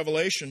general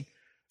revelation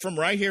from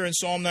right here in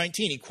Psalm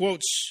 19. He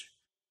quotes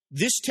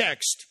this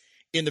text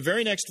in the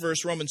very next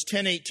verse, Romans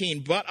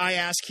 10:18. But I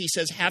ask, he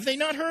says, have they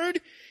not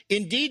heard?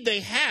 Indeed they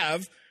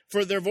have,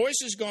 for their voice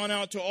has gone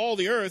out to all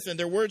the earth and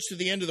their words to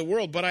the end of the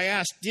world. But I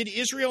ask, did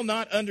Israel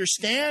not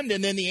understand?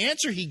 And then the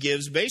answer he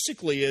gives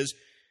basically is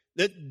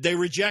that they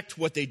reject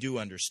what they do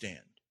understand.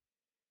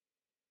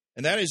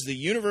 And that is the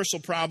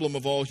universal problem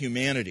of all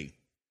humanity.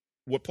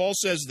 What Paul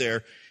says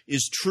there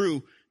is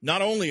true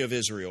not only of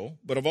Israel,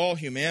 but of all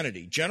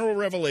humanity. General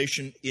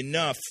revelation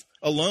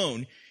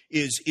alone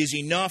is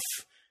enough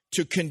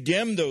to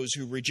condemn those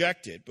who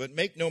reject it. But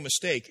make no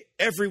mistake,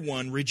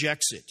 everyone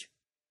rejects it.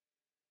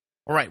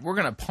 All right, we're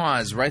going to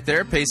pause right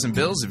there, pay some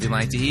bills. If you'd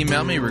like to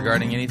email me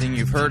regarding anything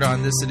you've heard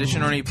on this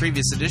edition or any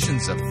previous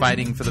editions of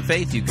Fighting for the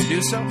Faith, you can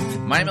do so.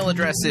 My email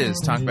address is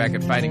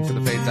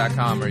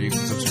talkback@fightingforthefaith.com, or you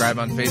can subscribe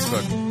on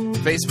Facebook,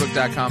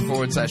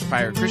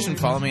 facebook.com/Pirate Christian.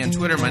 Follow me on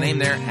Twitter, my name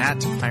there,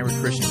 @Pirate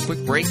Christian.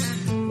 Quick break.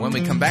 When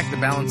we come back, the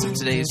balance of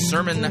today's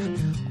sermon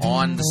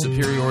on the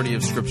superiority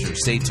of Scripture.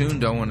 Stay tuned,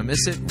 don't want to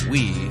miss it.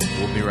 We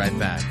will be right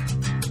back.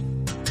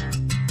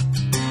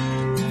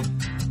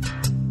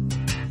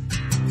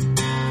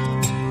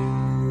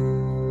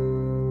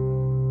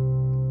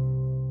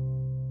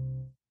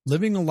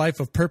 Living a life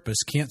of purpose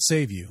can't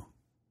save you.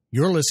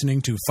 You're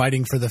listening to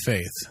Fighting for the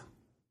Faith.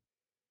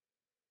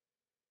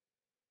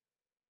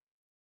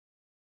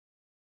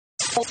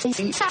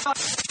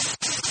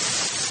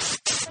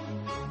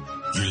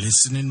 You're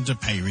listening to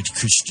Pirate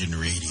Christian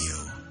Radio.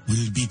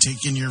 We'll be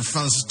taking your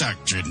false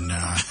doctrine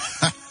now.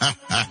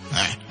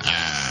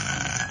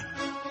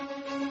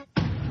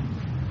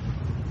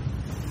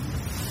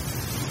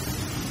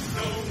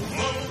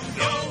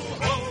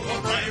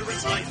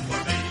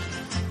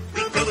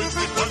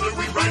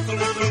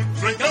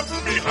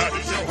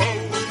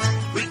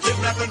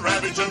 And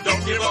ravage and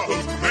don't give a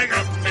hoot. Bring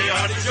up the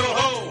hearties, yo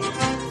ho,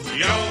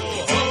 yo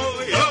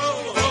ho, yo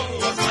ho.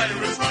 A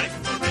pirate's life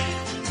for me.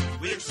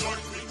 We exhort,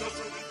 we go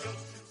through, we go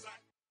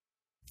inside.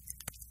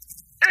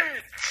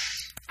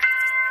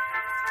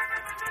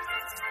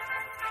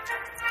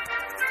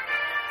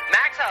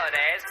 Max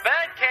Holliday's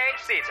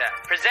Birdcage Theater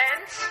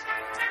presents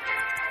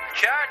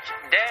Church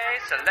Day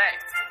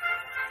Select.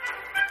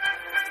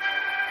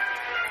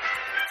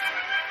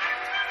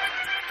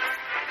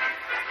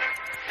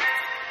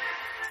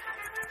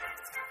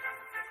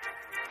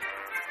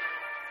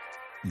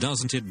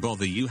 Doesn't it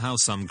bother you how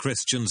some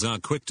Christians are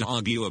quick to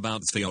argue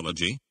about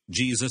theology?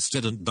 Jesus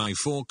didn't die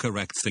for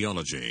correct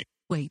theology.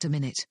 Wait a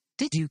minute.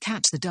 Did you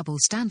catch the double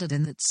standard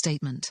in that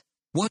statement?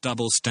 What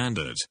double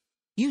standard?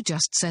 You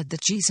just said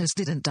that Jesus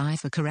didn't die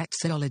for correct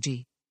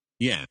theology.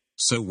 Yeah,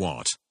 so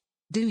what?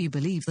 Do you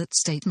believe that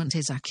statement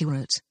is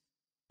accurate?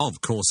 Of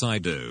course I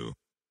do.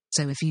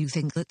 So if you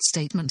think that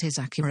statement is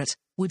accurate,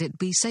 would it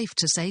be safe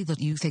to say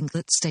that you think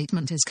that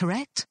statement is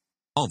correct?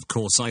 Of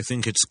course I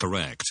think it's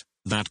correct.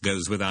 That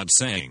goes without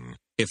saying.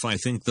 If I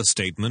think the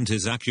statement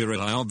is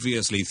accurate, I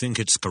obviously think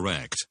it's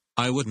correct.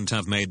 I wouldn't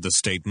have made the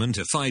statement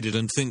if I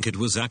didn't think it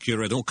was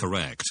accurate or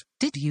correct.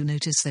 Did you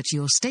notice that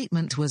your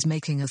statement was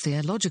making a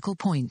theological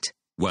point?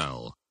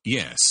 Well,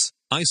 yes,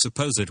 I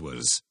suppose it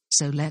was.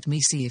 So let me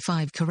see if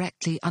I've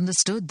correctly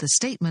understood the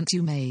statement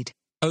you made.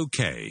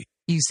 Okay.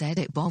 You said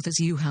it bothers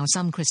you how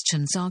some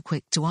Christians are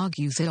quick to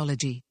argue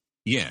theology.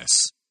 Yes,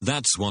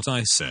 that's what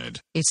I said.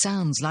 It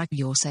sounds like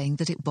you're saying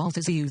that it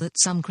bothers you that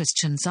some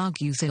Christians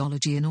argue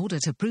theology in order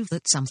to prove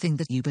that something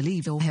that you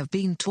believe or have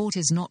been taught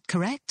is not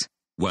correct?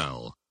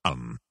 Well,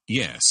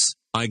 yes,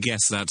 I guess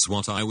that's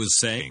what I was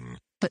saying.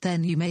 But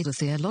then you made a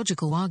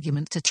theological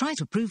argument to try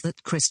to prove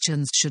that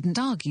Christians shouldn't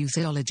argue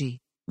theology.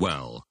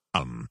 Well,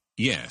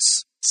 yes.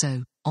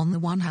 So, on the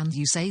one hand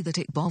you say that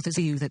it bothers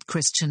you that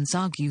Christians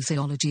argue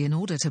theology in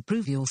order to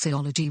prove your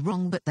theology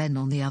wrong, but then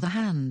on the other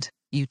hand,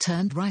 you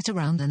turned right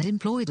around and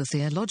employed a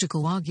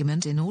theological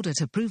argument in order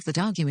to prove that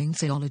arguing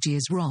theology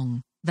is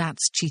wrong.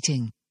 That's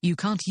cheating. You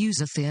can't use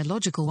a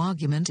theological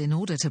argument in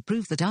order to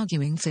prove that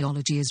arguing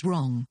theology is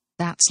wrong.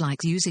 That's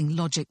like using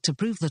logic to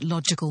prove that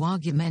logical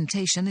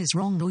argumentation is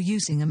wrong, or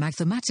using a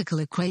mathematical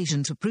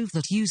equation to prove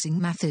that using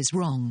math is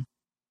wrong.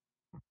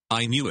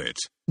 I knew it.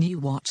 Knew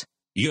what?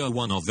 You're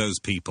one of those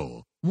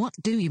people. What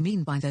do you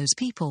mean by those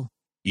people?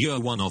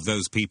 You're one of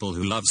those people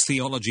who loves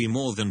theology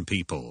more than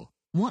people.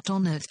 What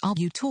on earth are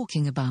you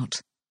talking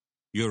about?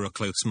 You're a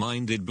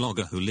close-minded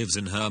blogger who lives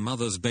in her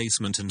mother's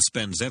basement and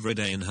spends every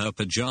day in her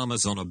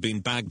pajamas on a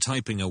beanbag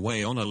typing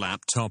away on a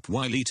laptop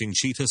while eating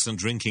Cheetos and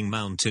drinking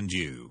Mountain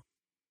Dew.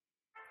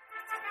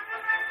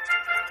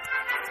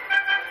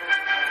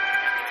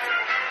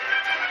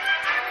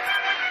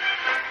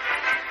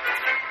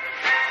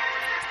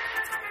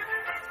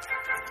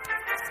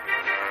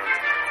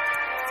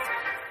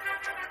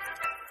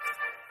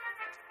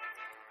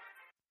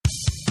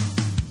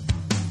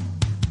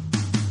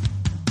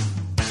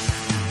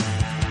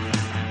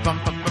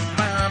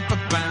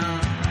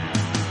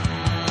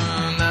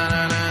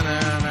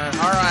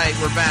 All right,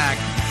 we're back.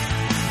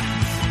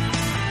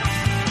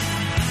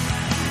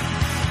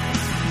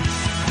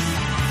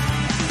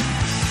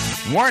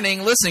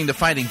 Warning, listening to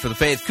Fighting for the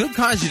Faith could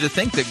cause you to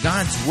think that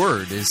God's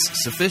Word is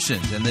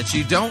sufficient and that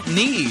you don't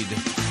need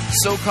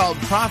so-called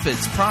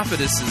prophets,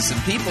 prophetesses,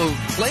 and people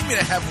claiming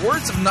to have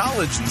words of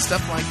knowledge and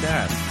stuff like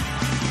that.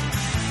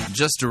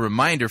 Just a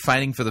reminder,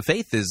 Fighting for the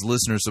Faith is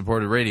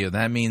listener-supported radio.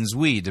 That means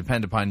we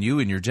depend upon you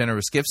and your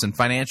generous gifts and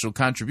financial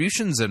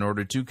contributions in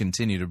order to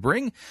continue to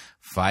bring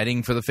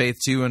Fighting for the Faith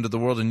to you into the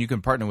world, and you can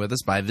partner with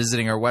us by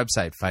visiting our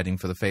website,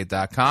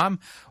 fightingforthefaith.com.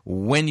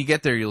 When you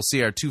get there, you'll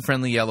see our two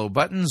friendly yellow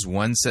buttons.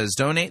 One says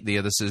donate, the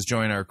other says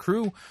join our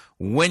crew.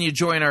 When you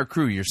join our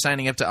crew, you're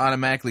signing up to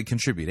automatically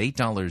contribute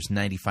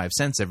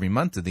 $8.95 every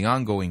month to the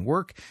ongoing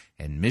work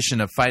and mission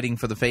of Fighting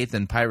for the Faith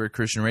and Pirate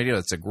Christian Radio.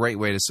 That's a great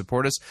way to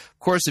support us. Of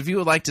course, if you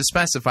would like to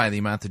specify the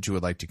amount that you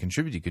would like to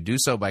contribute, you could do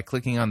so by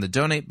clicking on the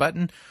donate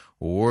button,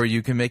 or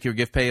you can make your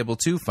gift payable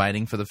to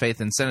Fighting for the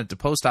Faith and send it to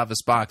Post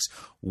Office Box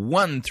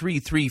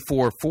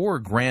 13344,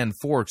 Grand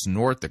Forks,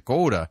 North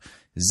Dakota,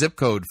 zip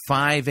code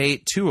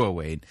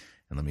 58208.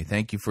 And let me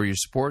thank you for your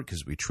support,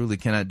 because we truly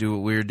cannot do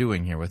what we're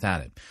doing here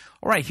without it.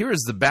 All right, here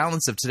is the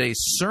balance of today's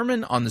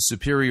sermon on the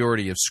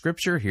superiority of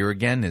Scripture. Here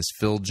again is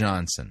Phil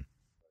Johnson.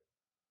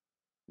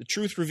 The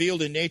truth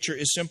revealed in nature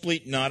is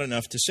simply not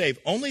enough to save.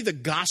 Only the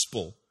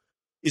gospel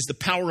is the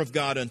power of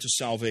God unto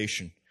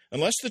salvation.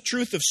 Unless the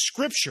truth of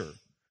Scripture,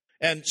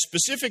 and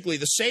specifically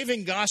the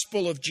saving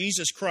gospel of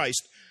Jesus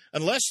Christ,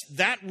 unless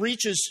that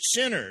reaches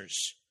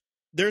sinners,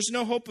 there's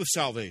no hope of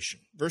salvation.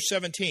 Verse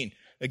 17,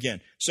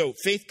 again. So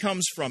faith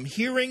comes from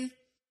hearing,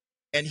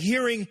 and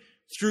hearing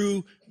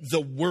through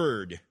the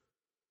Word,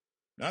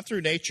 not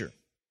through nature.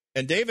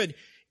 And David,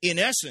 in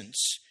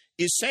essence,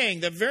 is saying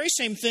the very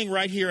same thing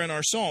right here in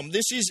our psalm.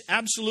 This is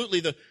absolutely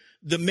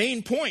the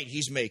main point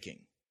he's making.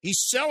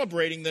 He's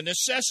celebrating the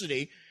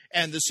necessity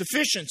and the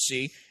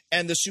sufficiency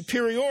and the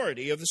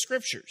superiority of the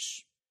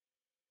Scriptures,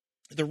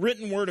 the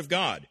written Word of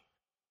God.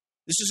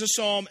 This is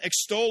a psalm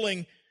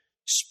extolling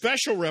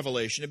special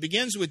revelation. It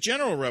begins with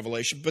general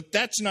revelation, but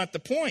that's not the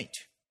point.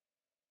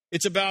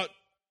 It's about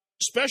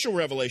special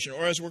revelation,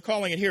 or as we're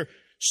calling it here,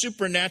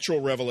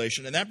 supernatural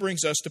revelation. And that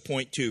brings us to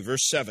point 2,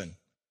 verse 7.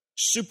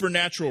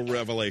 Supernatural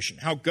revelation,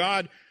 how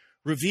God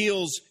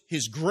reveals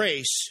his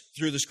grace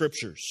through the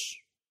Scriptures.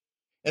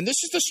 And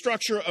this is the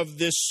structure of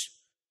this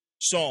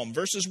psalm.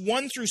 Verses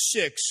 1 through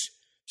 6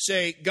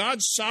 say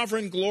God's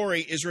sovereign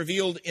glory is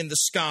revealed in the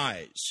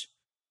skies.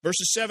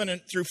 Verses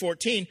 7 through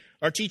 14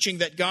 are teaching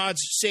that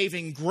God's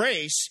saving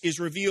grace is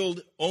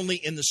revealed only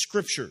in the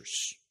Scriptures.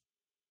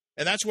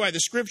 And that's why the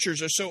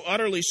Scriptures are so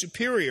utterly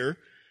superior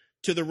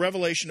to the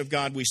revelation of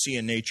God we see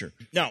in nature.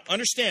 Now,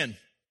 understand,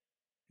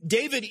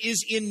 David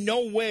is in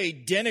no way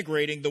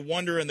denigrating the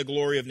wonder and the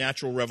glory of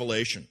natural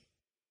revelation.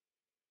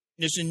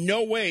 This in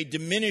no way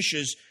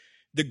diminishes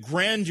the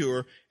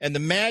grandeur and the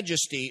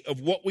majesty of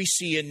what we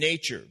see in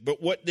nature.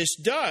 But what this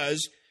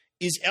does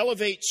is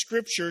elevate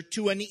Scripture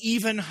to an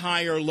even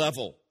higher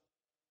level.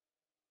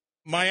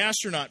 My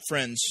astronaut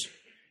friends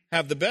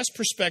have the best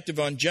perspective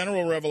on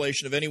general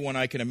revelation of anyone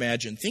I can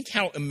imagine. Think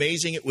how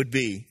amazing it would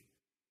be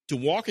to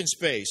walk in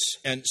space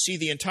and see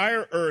the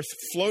entire Earth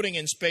floating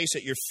in space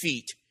at your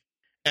feet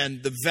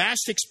and the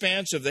vast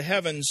expanse of the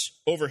heavens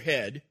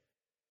overhead,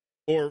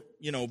 or,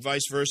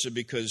 vice versa,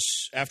 because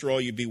after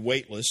all, you'd be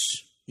weightless,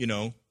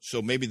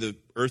 so maybe the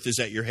Earth is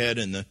at your head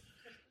and the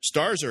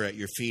stars are at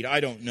your feet. I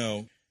don't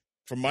know.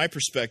 From my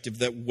perspective,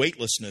 that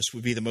weightlessness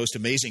would be the most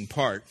amazing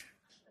part.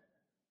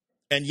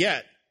 And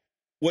yet,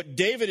 what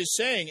David is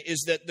saying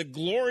is that the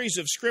glories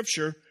of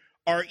Scripture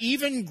are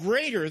even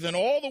greater than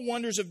all the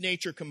wonders of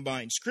nature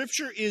combined.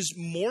 Scripture is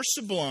more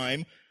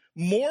sublime,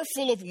 more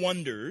full of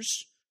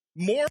wonders,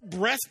 more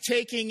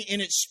breathtaking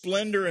in its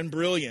splendor and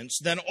brilliance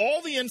than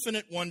all the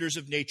infinite wonders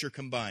of nature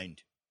combined.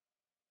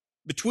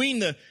 Between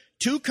the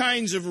two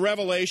kinds of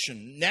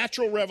revelation,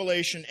 natural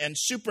revelation and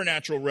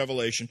supernatural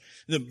revelation,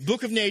 the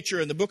book of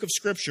nature and the book of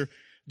Scripture,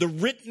 the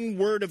written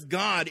Word of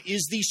God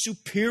is the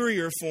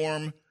superior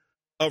form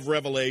of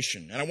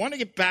revelation. And I want to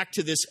get back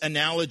to this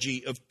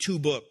analogy of two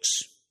books,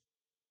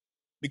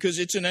 because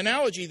it's an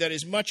analogy that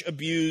is much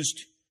abused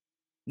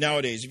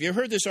nowadays. Have you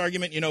heard this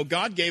argument?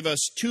 God gave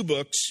us two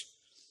books,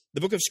 the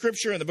book of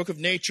Scripture and the book of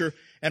nature,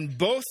 and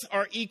both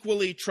are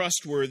equally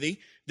trustworthy.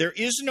 There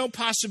is no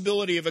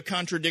possibility of a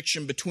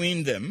contradiction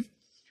between them,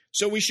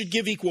 so we should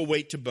give equal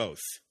weight to both.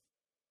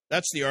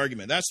 That's the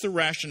argument. That's the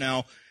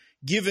rationale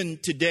given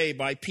today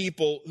by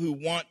people who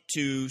want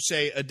to,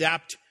 say,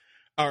 adapt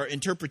our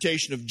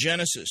interpretation of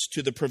Genesis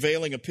to the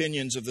prevailing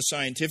opinions of the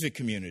scientific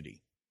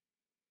community.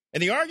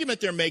 And the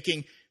argument they're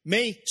making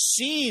may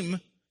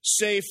seem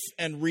safe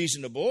and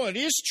reasonable. It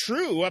is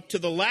true up to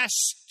the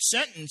last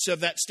sentence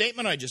of that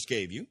statement I just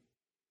gave you.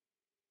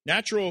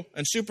 Natural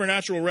and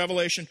supernatural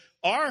revelation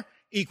are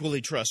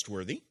equally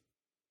trustworthy.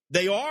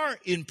 They are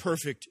in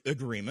perfect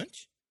agreement.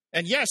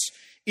 And yes,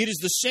 it is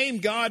the same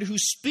God who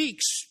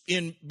speaks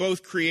in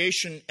both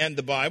creation and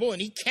the Bible,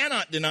 and he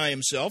cannot deny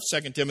himself,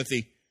 2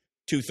 Timothy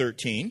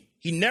 2:13.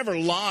 He never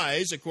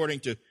lies, according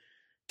to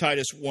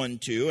Titus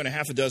 1:2 and a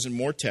half a dozen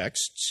more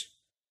texts.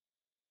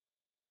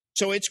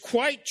 So it's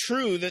quite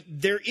true that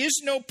there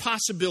is no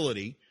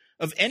possibility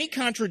of any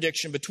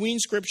contradiction between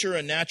Scripture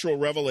and natural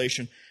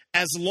revelation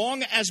as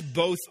long as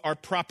both are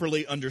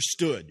properly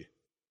understood.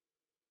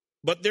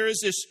 But there is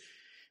this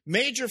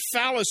major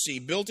fallacy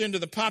built into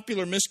the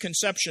popular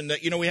misconception that,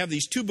 we have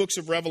these two books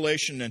of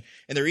Revelation and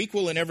they're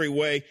equal in every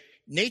way.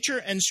 Nature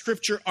and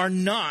Scripture are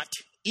not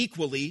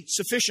equally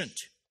sufficient.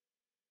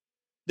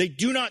 They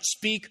do not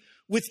speak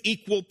with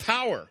equal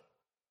power.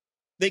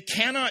 They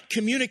cannot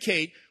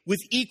communicate with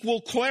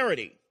equal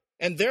clarity,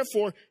 and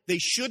therefore they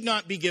should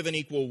not be given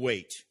equal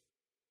weight.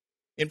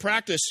 In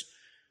practice,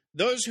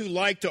 those who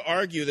like to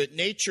argue that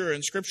nature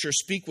and Scripture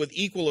speak with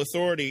equal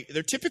authority,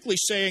 they're typically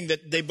saying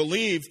that they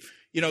believe,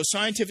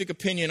 scientific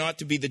opinion ought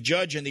to be the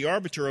judge and the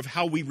arbiter of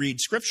how we read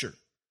Scripture.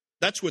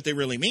 That's what they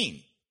really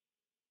mean.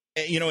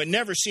 It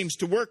never seems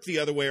to work the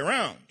other way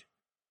around.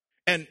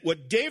 And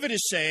what David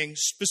is saying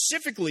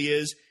specifically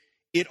is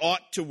it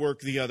ought to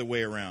work the other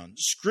way around.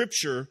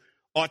 Scripture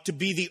ought to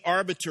be the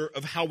arbiter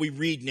of how we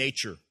read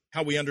nature,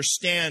 how we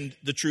understand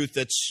the truth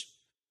that's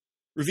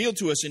revealed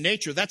to us in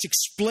nature. That's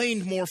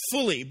explained more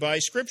fully by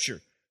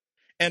Scripture.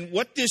 And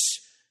what this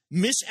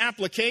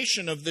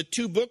misapplication of the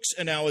two books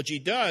analogy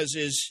does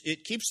is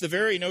it keeps the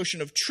very notion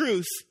of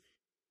truth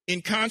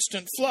in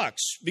constant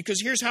flux.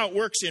 Because here's how it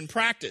works in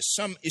practice.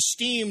 Some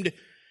esteemed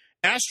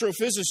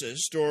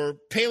astrophysicist or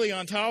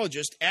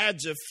paleontologist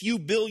adds a few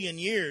billion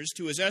years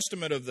to his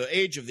estimate of the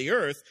age of the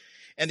earth,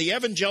 and the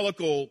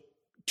evangelical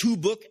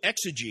two-book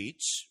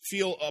exegetes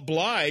feel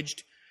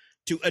obliged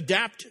to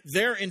adapt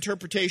their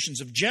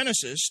interpretations of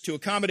Genesis to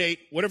accommodate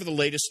whatever the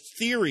latest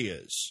theory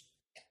is.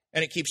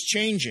 And it keeps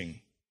changing.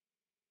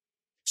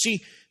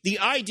 See, the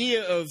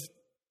idea of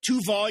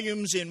 2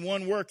 volumes in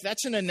one work,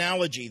 that's an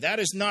analogy. That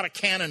is not a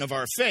canon of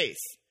our faith.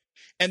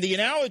 And the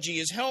analogy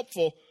is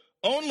helpful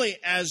only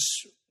as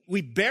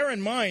we bear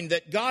in mind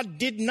that God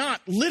did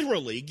not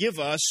literally give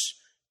us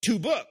 2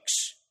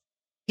 books.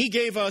 He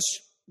gave us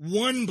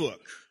 1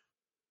 book,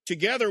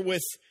 together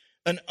with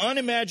an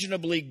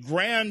unimaginably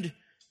grand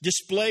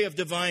display of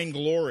divine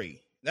glory.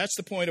 That's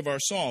the point of our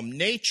psalm.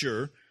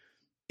 Nature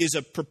is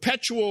a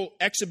perpetual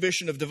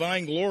exhibition of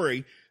divine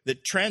glory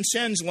that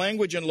transcends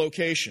language and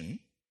location,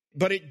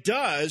 but it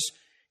does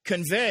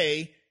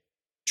convey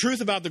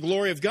truth about the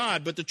glory of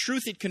God, but the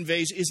truth it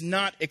conveys is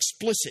not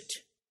explicit.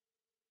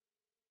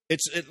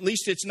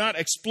 It's not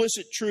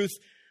explicit truth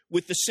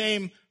with the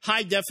same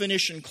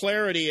high-definition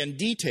clarity and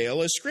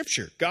detail as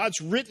Scripture. God's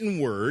written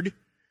word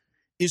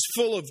is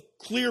full of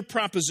clear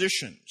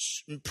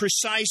propositions,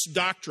 precise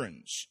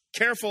doctrines,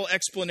 careful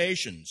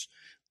explanations,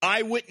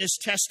 eyewitness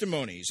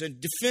testimonies, and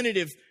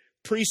definitive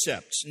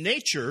precepts.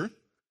 Nature,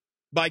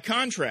 by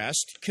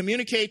contrast,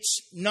 communicates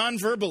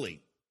non-verbally.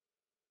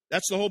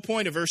 That's the whole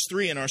point of verse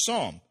 3 in our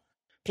psalm.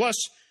 Plus,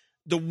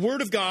 the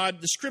Word of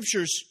God, the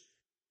Scriptures,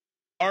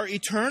 are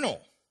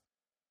eternal.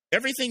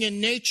 Everything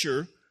in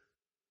nature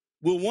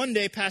will one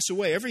day pass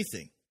away,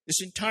 everything.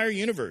 This entire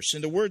universe.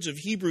 In the words of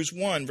Hebrews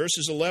 1,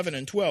 verses 11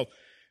 and 12,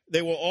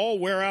 they will all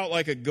wear out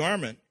like a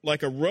garment,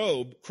 like a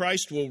robe.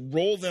 Christ will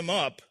roll them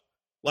up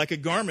like a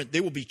garment.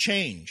 They will be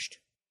changed.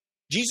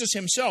 Jesus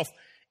himself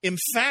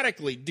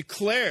emphatically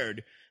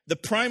declared the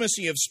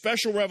primacy of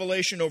special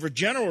revelation over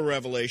general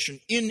revelation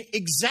in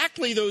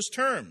exactly those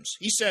terms.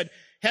 He said,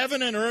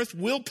 heaven and earth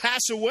will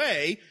pass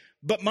away,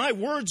 but my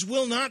words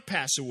will not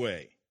pass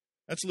away.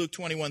 That's Luke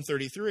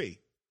 21:33.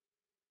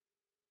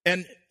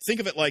 And think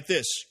of it like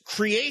this.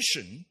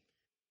 Creation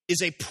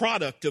is a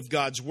product of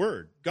God's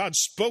word. God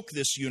spoke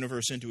this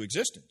universe into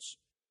existence.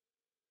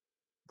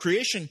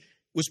 Creation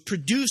was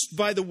produced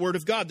by the word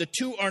of God. The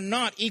two are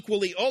not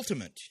equally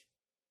ultimate.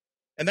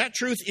 And that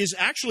truth is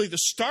actually the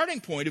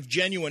starting point of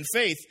genuine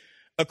faith,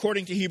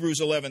 according to Hebrews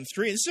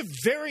 11:3. This is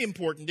a very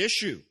important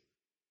issue.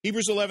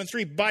 Hebrews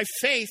 11:3, by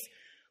faith,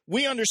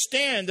 we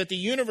understand that the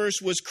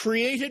universe was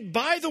created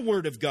by the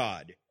word of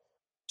God,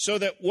 so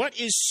that what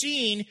is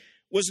seen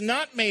was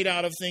not made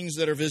out of things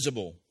that are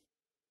visible.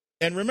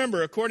 And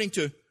remember, according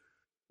to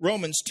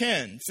Romans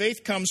 10,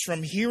 faith comes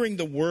from hearing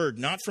the word,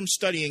 not from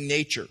studying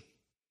nature.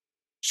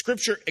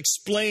 Scripture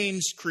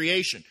explains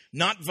creation,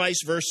 not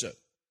vice versa.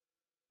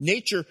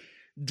 Nature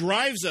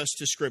drives us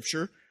to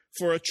Scripture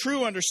for a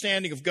true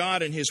understanding of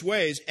God and his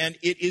ways, and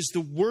it is the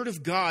word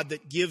of God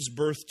that gives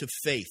birth to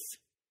faith.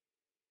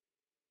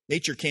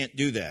 Nature can't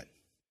do that.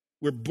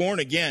 We're born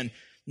again,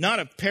 not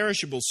of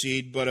perishable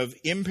seed, but of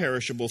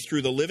imperishable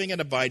through the living and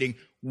abiding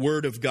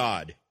word of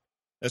God.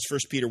 That's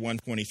 1 Peter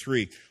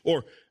 1:23.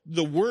 Or,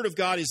 the word of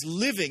God is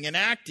living and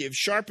active,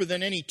 sharper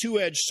than any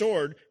two-edged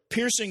sword,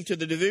 piercing to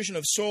the division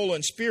of soul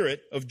and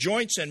spirit, of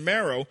joints and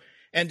marrow,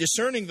 and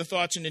discerning the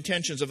thoughts and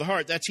intentions of the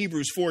heart. That's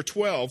Hebrews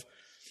 4:12.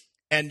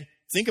 And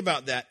think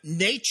about that.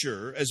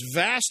 Nature, as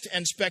vast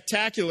and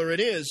spectacular it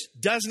is,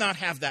 does not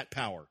have that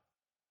power.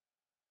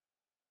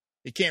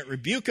 It can't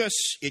rebuke us.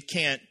 It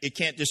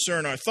can't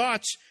discern our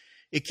thoughts.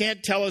 It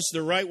can't tell us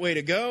the right way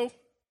to go.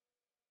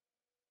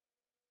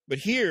 But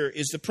here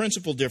is the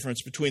principal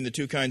difference between the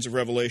two kinds of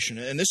revelation.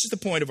 And this is the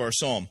point of our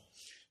psalm.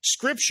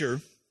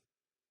 Scripture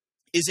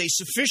is a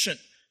sufficient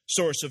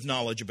source of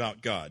knowledge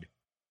about God.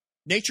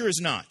 Nature is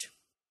not.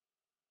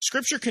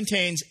 Scripture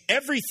contains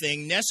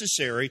everything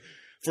necessary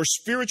for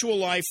spiritual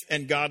life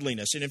and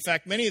godliness. And in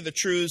fact, many of the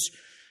truths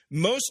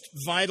most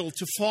vital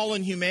to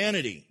fallen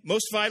humanity,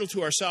 most vital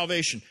to our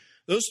salvation,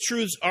 those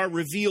truths are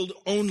revealed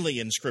only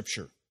in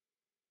Scripture.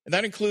 And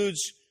that includes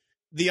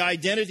the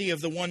identity of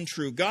the one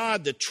true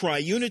God, the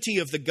triunity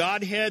of the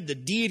Godhead, the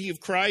deity of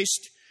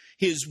Christ,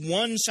 his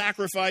one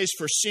sacrifice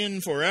for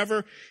sin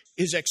forever,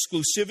 his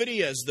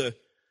exclusivity as the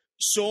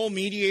sole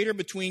mediator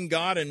between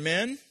God and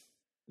men,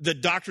 the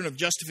doctrine of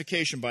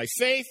justification by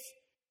faith,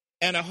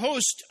 and a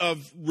host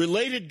of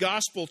related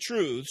gospel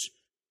truths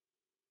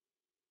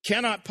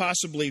cannot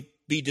possibly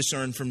be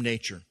discerned from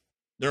nature.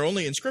 They're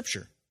only in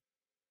Scripture.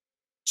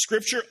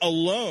 Scripture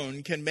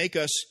alone can make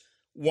us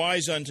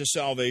wise unto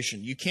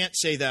salvation. You can't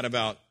say that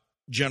about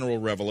general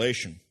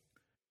revelation.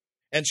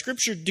 And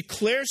Scripture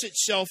declares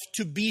itself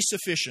to be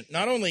sufficient,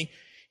 not only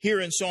here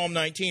in Psalm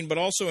 19, but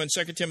also in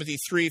 2 Timothy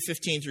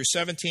 3:15 through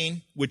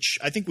 17, which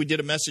I think we did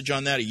a message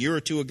on that a year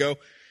or two ago.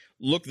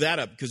 Look that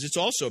up, because it's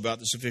also about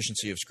the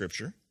sufficiency of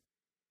Scripture,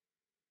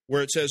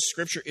 where it says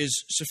Scripture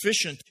is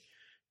sufficient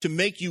to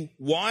make you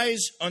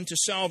wise unto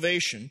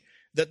salvation,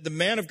 that the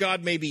man of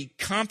God may be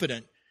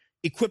competent,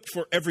 equipped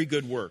for every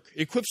good work.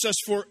 It equips us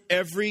for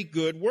every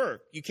good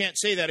work. You can't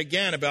say that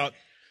again about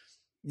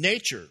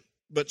nature,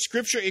 but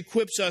Scripture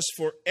equips us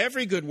for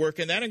every good work,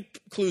 and that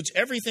includes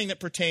everything that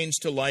pertains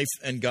to life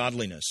and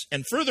godliness.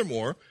 And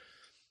furthermore,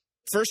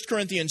 1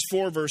 Corinthians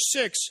 4, verse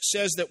 6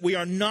 says that we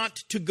are not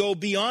to go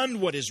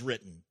beyond what is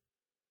written,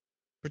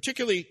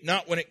 particularly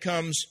not when it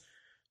comes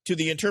to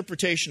the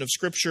interpretation of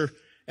Scripture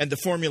and the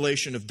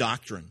formulation of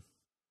doctrine.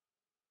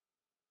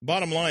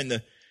 Bottom line,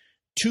 the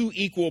two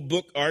equal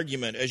book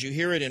argument, as you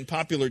hear it in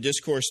popular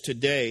discourse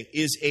today,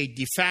 is a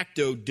de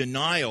facto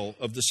denial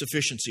of the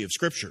sufficiency of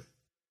Scripture.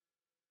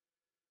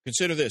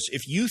 Consider this.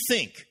 If you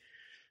think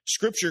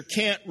Scripture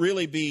can't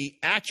really be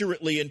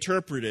accurately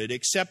interpreted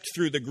except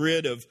through the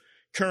grid of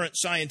current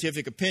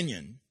scientific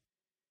opinion,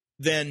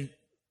 then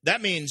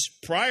that means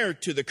prior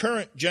to the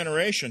current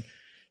generation,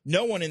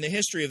 no one in the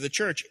history of the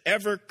church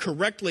ever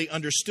correctly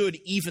understood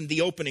even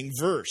the opening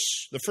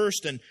verse, the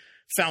first and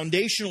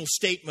foundational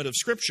statement of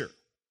Scripture.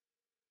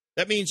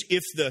 That means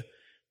if the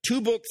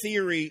two-book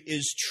theory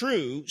is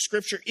true,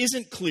 Scripture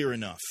isn't clear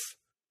enough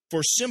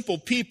for simple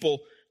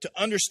people to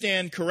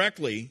understand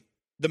correctly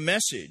the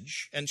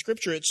message, and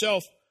Scripture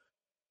itself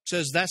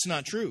says that's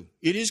not true.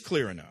 It is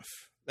clear enough.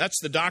 That's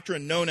the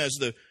doctrine known as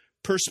the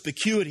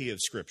perspicuity of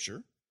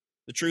Scripture,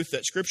 the truth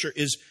that Scripture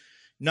is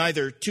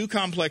neither too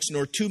complex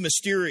nor too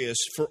mysterious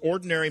for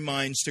ordinary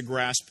minds to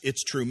grasp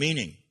its true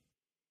meaning.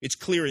 It's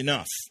clear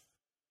enough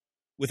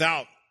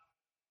without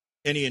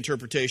any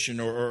interpretation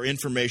or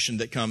information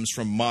that comes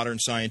from modern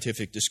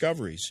scientific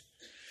discoveries.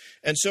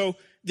 And so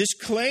this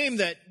claim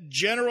that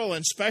general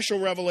and special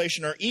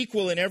revelation are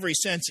equal in every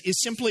sense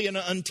is simply an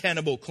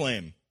untenable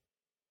claim.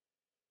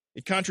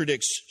 It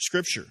contradicts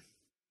Scripture.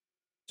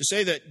 To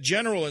say that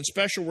general and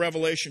special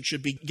revelation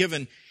should be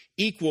given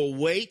equal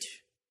weight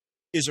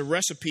is a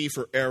recipe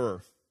for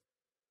error.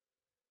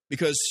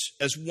 Because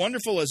as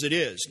wonderful as it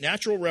is,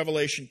 natural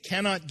revelation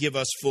cannot give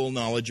us full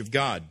knowledge of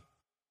God.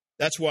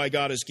 That's why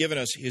God has given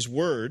us His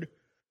Word,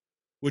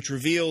 which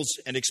reveals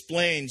and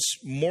explains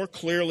more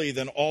clearly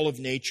than all of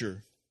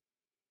nature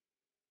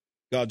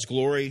God's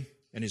glory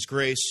and His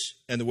grace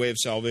and the way of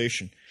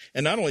salvation.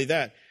 And not only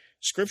that,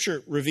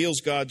 Scripture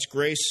reveals God's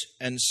grace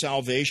and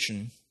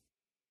salvation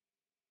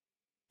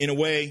in a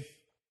way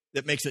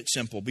that makes it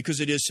simple,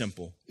 because it is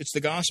simple. It's the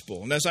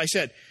gospel. And as I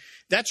said,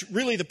 that's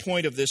really the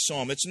point of this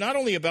psalm. It's not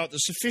only about the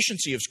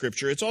sufficiency of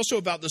Scripture, it's also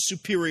about the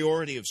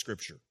superiority of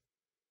Scripture.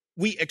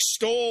 We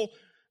extol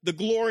the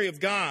glory of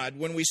God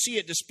when we see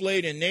it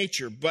displayed in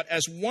nature, but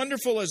as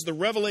wonderful as the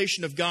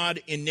revelation of God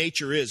in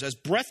nature is, as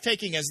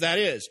breathtaking as that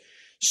is,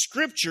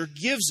 Scripture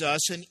gives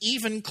us an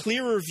even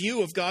clearer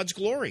view of God's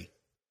glory.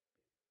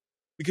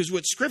 Because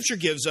what Scripture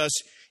gives us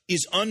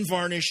is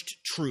unvarnished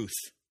truth.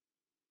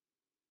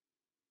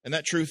 And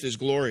that truth is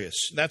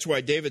glorious. That's why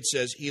David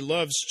says he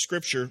loves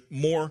Scripture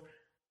more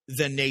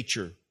than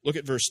nature. Look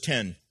at verse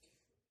 10.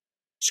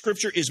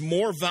 Scripture is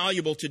more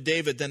valuable to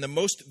David than the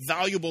most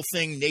valuable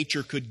thing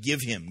nature could give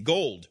him,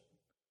 gold.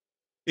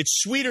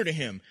 It's sweeter to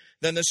him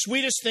than the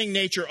sweetest thing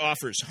nature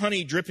offers,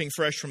 honey dripping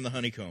fresh from the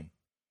honeycomb.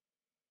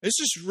 This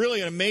is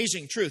really an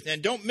amazing truth,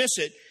 and don't miss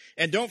it,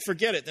 and don't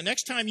forget it. The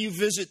next time you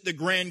visit the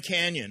Grand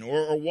Canyon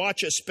or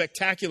watch a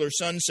spectacular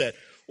sunset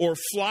or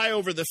fly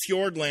over the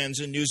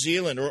fjordlands in New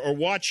Zealand or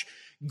watch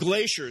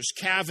glaciers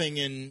calving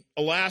in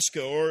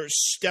Alaska or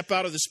step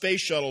out of the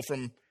space shuttle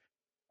from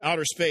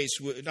outer space,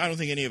 I don't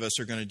think any of us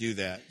are going to do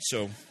that,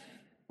 so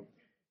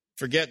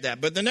forget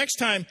that. But the next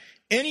time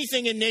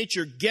anything in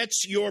nature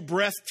gets your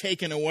breath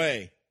taken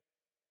away,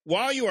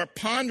 while you are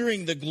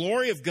pondering the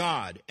glory of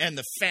God and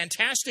the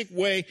fantastic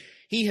way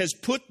He has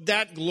put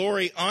that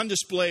glory on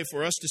display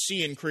for us to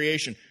see in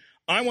creation,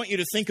 I want you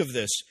to think of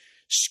this.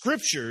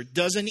 Scripture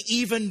does an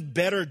even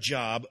better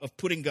job of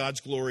putting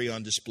God's glory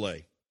on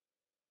display.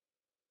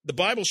 The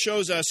Bible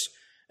shows us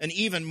an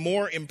even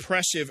more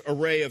impressive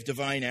array of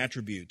divine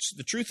attributes.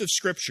 The truth of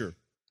Scripture,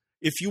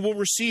 if you will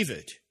receive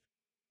it,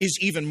 is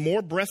even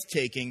more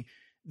breathtaking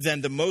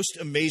than the most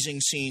amazing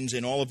scenes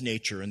in all of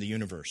nature and the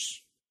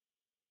universe.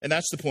 And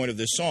that's the point of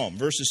this psalm.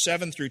 Verses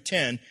 7 through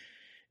 10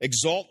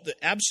 exalt the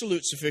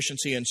absolute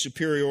sufficiency and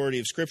superiority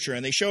of Scripture,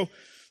 and they show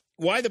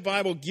why the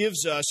Bible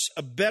gives us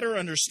a better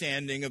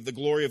understanding of the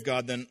glory of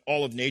God than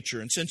all of nature.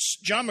 And since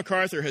John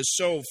MacArthur has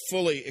so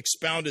fully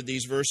expounded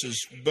these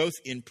verses, both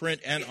in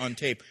print and on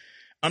tape,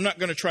 I'm not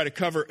going to try to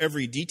cover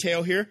every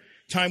detail here.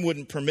 Time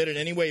wouldn't permit it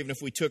anyway, even if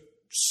we took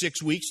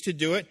 6 weeks to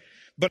do it.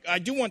 But I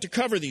do want to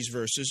cover these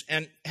verses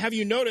and have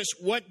you notice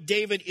what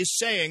David is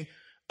saying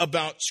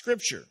about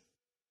Scripture.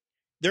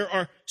 There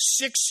are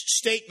 6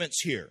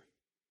 statements here.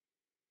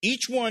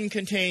 Each one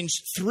contains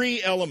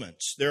 3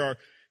 elements. There are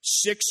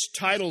 6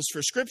 titles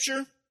for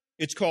Scripture.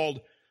 It's called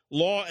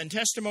Law and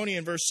Testimony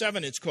in verse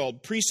 7. It's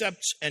called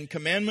Precepts and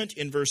Commandment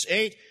in verse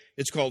 8.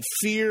 It's called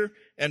Fear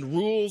and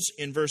Rules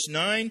in verse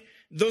 9.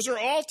 Those are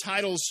all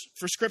titles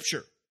for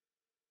Scripture.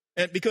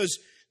 And because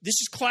this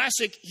is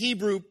classic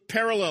Hebrew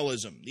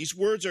parallelism. These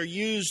words are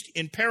used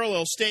in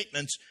parallel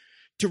statements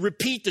to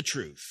repeat the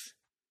truth.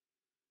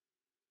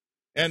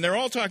 And they're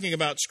all talking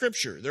about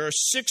Scripture. There are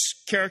 6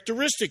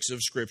 characteristics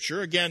of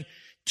Scripture. Again,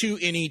 2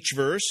 in each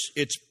verse.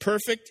 It's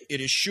perfect, it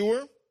is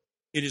sure,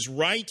 it is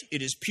right,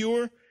 it is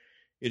pure,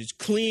 it is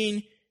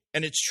clean,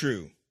 and it's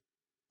true.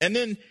 And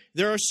then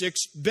there are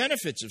 6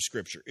 benefits of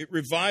Scripture. It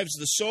revives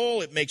the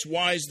soul, it makes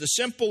wise the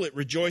simple, it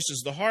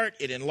rejoices the heart,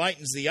 it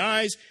enlightens the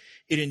eyes,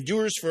 it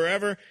endures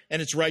forever,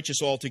 and it's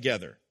righteous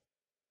altogether.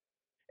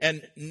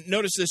 And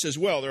notice this as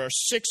well. There are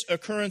 6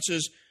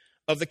 occurrences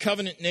of the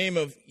covenant name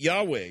of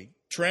Yahweh,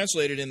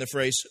 translated in the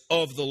phrase,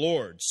 of the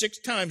Lord. 6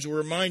 times we're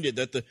reminded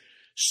that the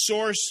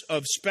source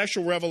of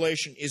special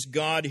revelation is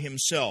God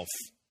himself.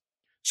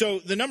 So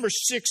the number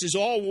 6 is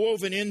all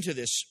woven into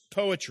this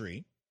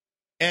poetry.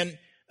 And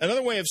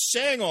another way of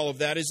saying all of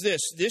that is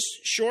this. This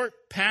short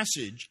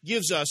passage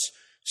gives us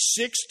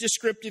 6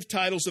 descriptive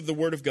titles of the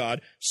Word of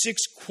God,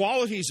 6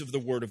 qualities of the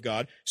Word of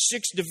God,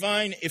 6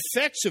 divine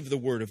effects of the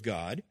Word of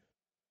God.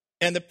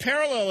 And the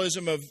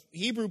parallelism of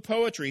Hebrew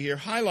poetry here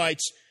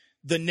highlights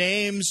the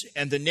names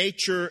and the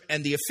nature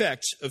and the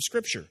effects of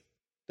Scripture.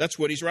 That's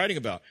what he's writing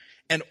about.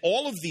 And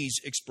all of these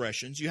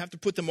expressions, you have to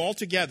put them all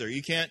together.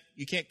 You can't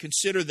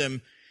consider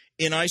them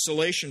in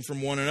isolation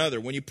from one another.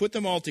 When you put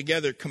them all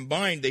together,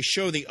 combined, they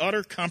show the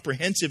utter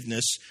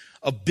comprehensiveness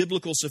of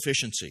biblical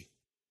sufficiency.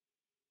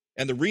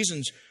 And the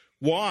reasons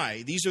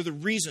why, these are the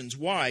reasons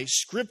why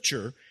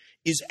Scripture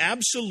is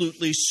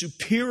absolutely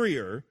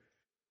superior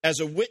as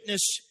a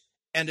witness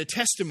and a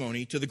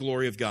testimony to the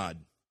glory of God.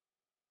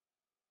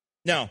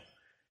 Now,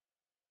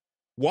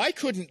 why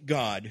couldn't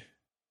God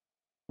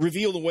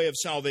reveal the way of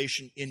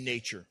salvation in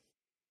nature?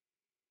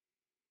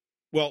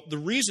 Well, the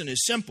reason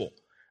is simple.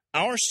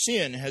 Our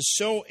sin has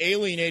so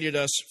alienated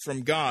us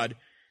from God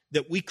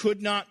that we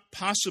could not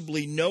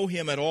possibly know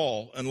him at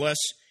all unless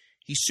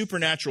he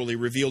supernaturally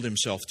revealed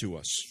himself to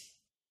us.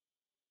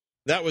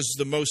 That was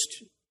the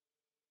most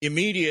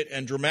immediate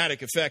and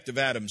dramatic effect of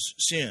Adam's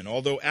sin.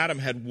 Although Adam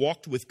had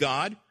walked with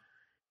God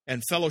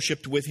and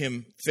fellowshiped with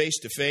him face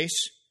to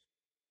face,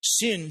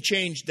 sin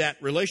changed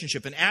that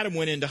relationship, and Adam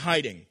went into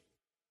hiding.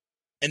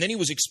 And then he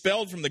was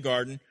expelled from the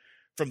garden,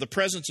 from the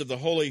presence of the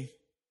holy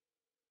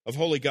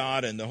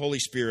God and the Holy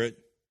Spirit.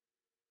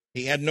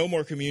 He had no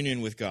more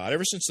communion with God.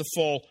 Ever since the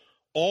fall,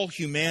 all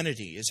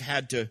humanity has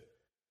had to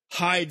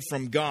hide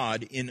from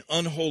God in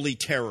unholy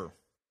terror.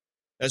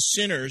 As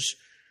sinners,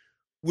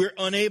 we're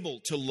unable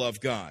to love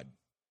God.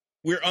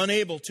 We're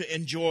unable to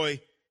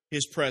enjoy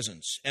his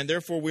presence, and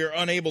therefore we're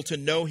unable to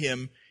know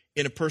him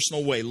in a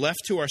personal way. Left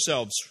to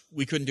ourselves,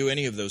 we couldn't do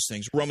any of those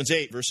things. Romans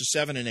 8, verses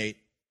 7 and 8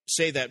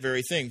 say that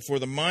very thing. For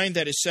the mind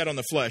that is set on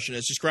the flesh, and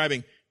it's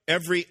describing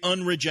every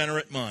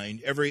unregenerate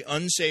mind, every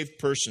unsaved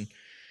person,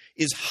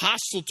 is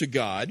hostile to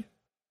God,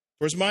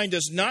 for his mind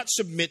does not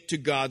submit to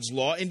God's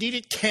law. Indeed,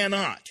 it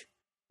cannot.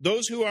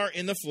 Those who are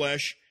in the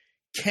flesh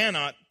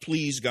cannot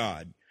please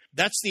God.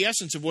 That's the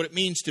essence of what it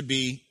means to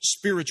be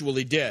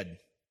spiritually dead.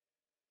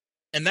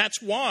 And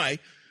that's why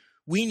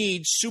we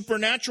need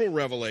supernatural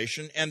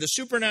revelation and the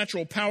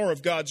supernatural power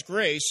of God's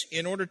grace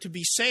in order to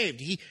be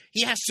saved. He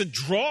has to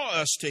draw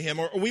us to him,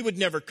 or we would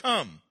never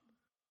come,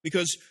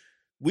 because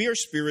we are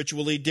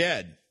spiritually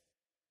dead,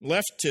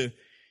 left to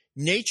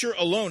nature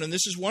alone. And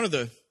this is one of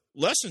the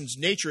lessons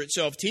nature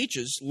itself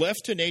teaches.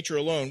 Left to nature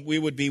alone, we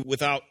would be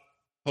without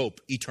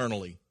hope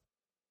eternally,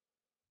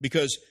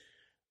 because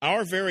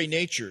our very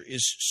nature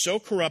is so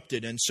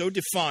corrupted and so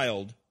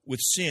defiled with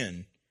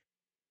sin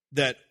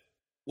that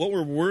what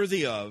we're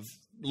worthy of,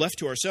 left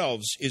to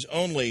ourselves, is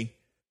only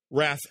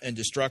wrath and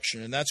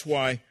destruction. And that's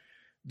why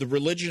the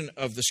religion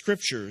of the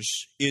Scriptures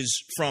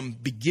is from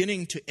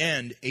beginning to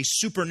end a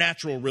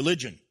supernatural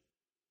religion.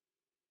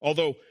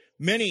 Although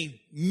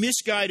many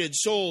misguided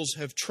souls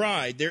have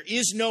tried, there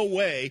is no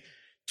way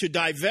to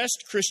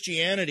divest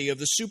Christianity of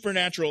the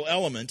supernatural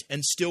element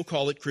and still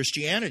call it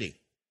Christianity.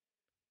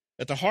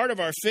 At the heart of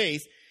our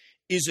faith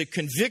is a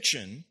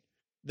conviction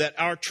that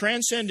our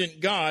transcendent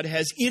God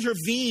has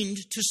intervened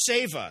to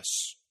save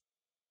us.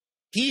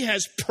 He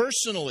has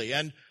personally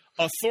and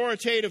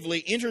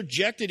authoritatively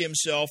interjected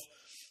himself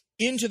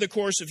into the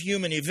course of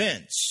human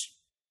events.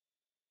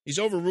 He's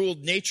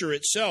overruled nature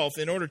itself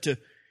in order to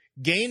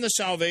gain the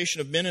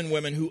salvation of men and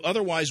women who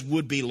otherwise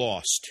would be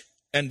lost.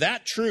 And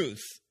that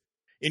truth,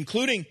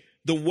 including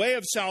the way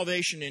of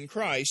salvation in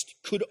Christ,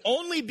 could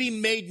only be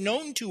made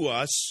known to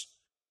us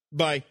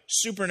by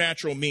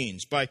supernatural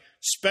means, by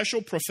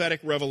special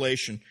prophetic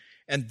revelation,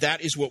 and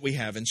that is what we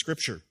have in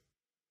Scripture.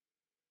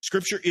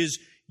 Scripture is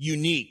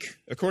unique.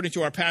 According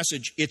to our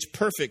passage, it's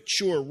perfect,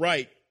 sure,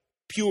 right,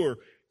 pure,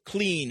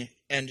 clean,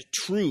 and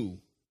true.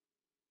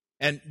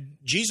 And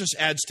Jesus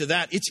adds to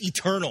that, it's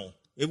eternal.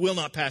 It will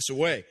not pass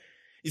away.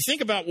 You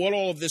think about what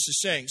all of this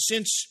is saying.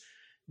 Since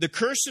the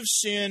curse of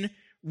sin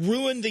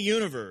ruined the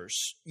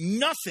universe,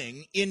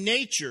 nothing in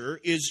nature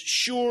is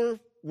sure,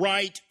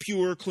 right,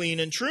 pure,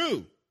 clean, and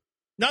true.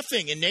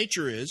 Nothing in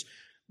nature is,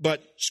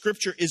 but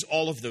Scripture is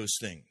all of those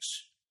things.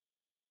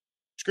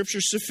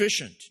 Scripture's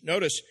sufficient.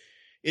 Notice,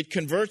 it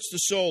converts the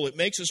soul, it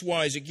makes us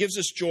wise, it gives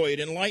us joy, it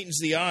enlightens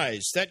the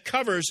eyes. That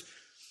covers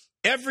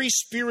every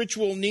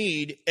spiritual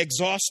need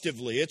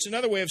exhaustively. It's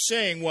another way of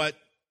saying what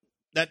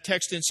that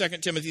text in 2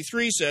 Timothy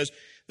 3 says,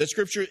 that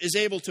Scripture is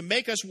able to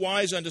make us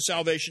wise unto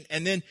salvation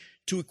and then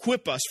to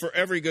equip us for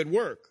every good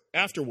work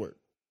afterward.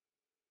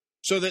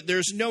 So that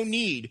there's no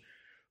need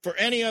for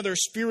any other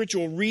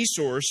spiritual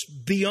resource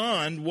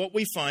beyond what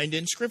we find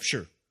in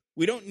Scripture.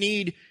 We don't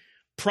need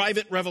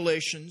private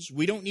revelations.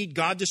 We don't need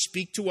God to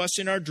speak to us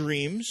in our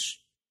dreams.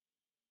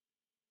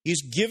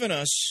 He's given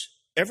us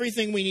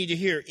everything we need to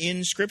hear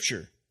in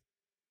Scripture.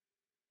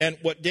 And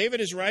what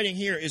David is writing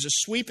here is a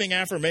sweeping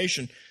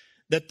affirmation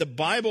that the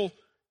Bible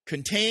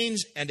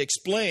contains and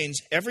explains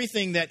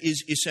everything that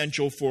is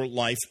essential for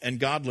life and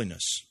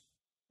godliness.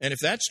 And if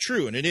that's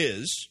true, and it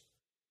is,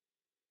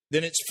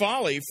 then it's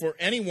folly for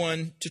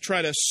anyone to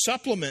try to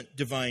supplement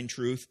divine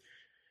truth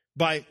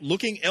by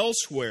looking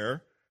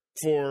elsewhere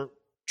for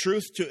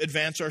truth to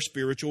advance our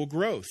spiritual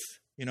growth.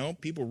 You know,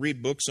 people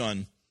read books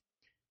on,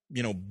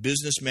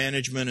 business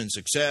management and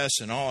success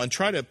and all, and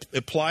try to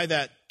apply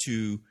that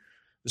to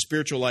the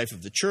spiritual life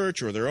of the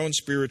church or their own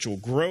spiritual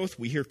growth.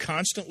 We hear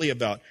constantly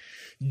about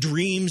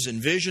dreams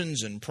and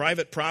visions and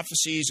private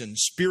prophecies and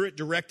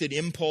spirit-directed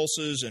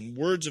impulses and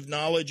words of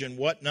knowledge and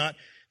whatnot.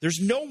 There's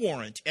no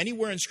warrant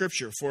anywhere in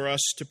Scripture for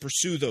us to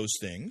pursue those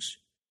things.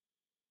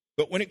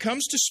 But when it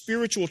comes to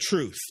spiritual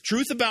truth,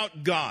 truth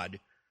about God,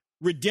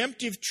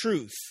 redemptive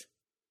truth,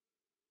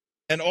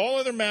 and all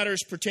other matters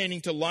pertaining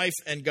to life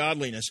and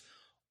godliness,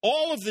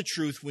 all of the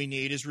truth we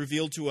need is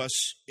revealed to us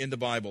in the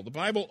Bible. The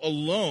Bible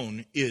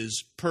alone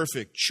is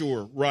perfect,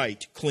 sure,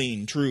 right,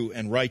 clean, true,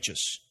 and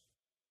righteous.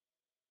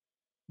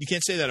 You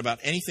can't say that about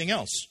anything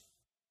else.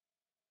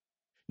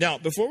 Now,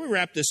 before we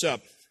wrap this up,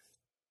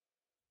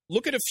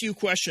 look at a few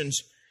questions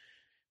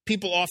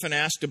people often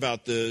ask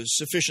about the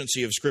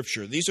sufficiency of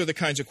Scripture. These are the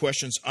kinds of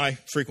questions I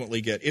frequently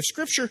get. If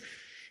Scripture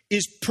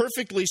is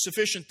perfectly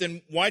sufficient,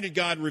 then why did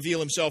God reveal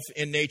himself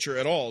in nature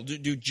at all?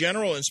 Do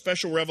general and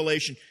special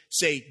revelation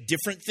say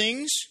different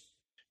things?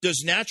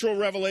 Does natural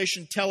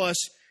revelation tell us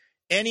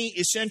any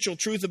essential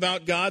truth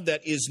about God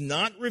that is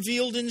not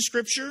revealed in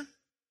Scripture?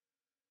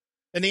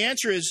 And the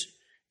answer is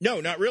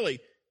no, not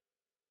really.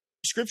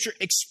 Scripture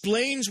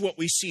explains what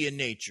we see in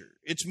nature.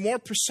 It's more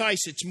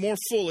precise, it's more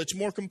full, it's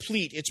more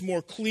complete, it's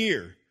more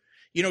clear.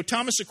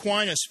 Thomas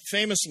Aquinas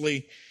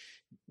famously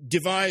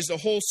devised a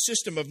whole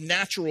system of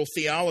natural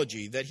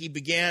theology that he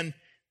began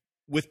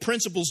with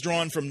principles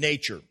drawn from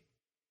nature.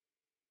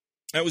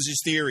 That was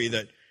his theory,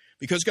 that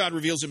because God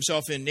reveals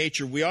himself in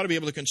nature, we ought to be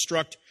able to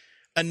construct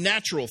a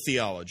natural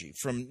theology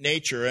from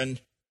nature.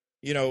 And,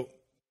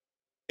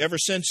 ever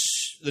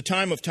since the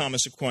time of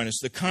Thomas Aquinas,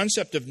 the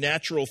concept of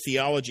natural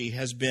theology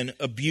has been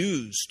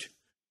abused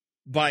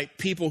by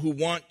people who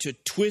want to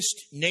twist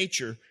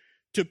nature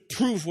to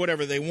prove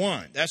whatever they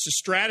want. That's the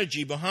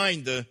strategy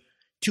behind the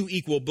two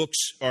equal books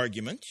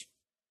argument.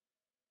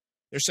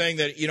 They're saying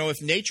that,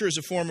 if nature is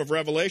a form of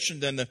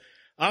revelation, then the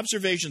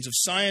observations of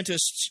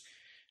scientists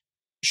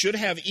should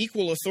have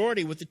equal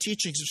authority with the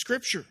teachings of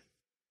Scripture.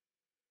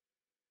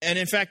 And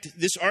in fact,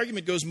 this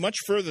argument goes much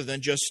further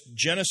than just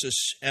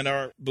Genesis and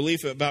our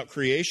belief about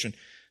creation.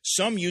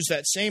 Some use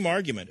that same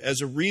argument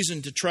as a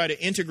reason to try to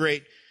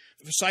integrate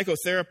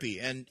psychotherapy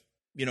and,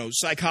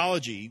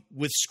 psychology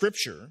with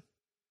Scripture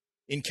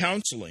in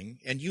counseling,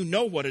 and you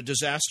know what a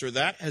disaster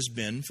that has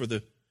been for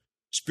the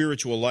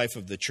spiritual life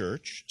of the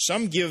church.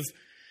 Some give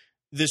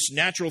this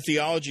natural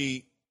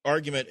theology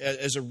argument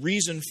as a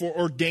reason for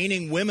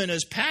ordaining women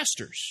as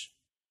pastors.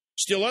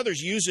 Still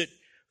others use it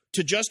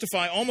to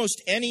justify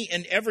almost any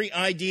and every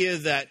idea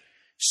that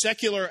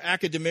secular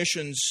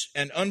academicians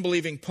and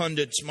unbelieving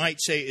pundits might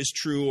say is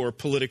true or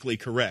politically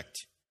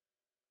correct.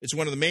 It's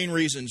one of the main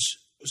reasons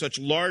such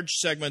large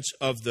segments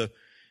of the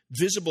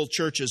visible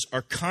churches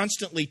are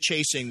constantly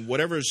chasing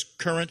whatever is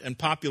current and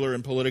popular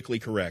and politically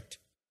correct.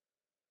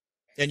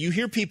 And you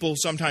hear people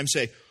sometimes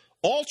say,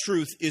 all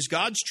truth is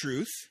God's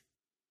truth.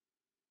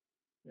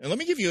 And let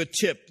me give you a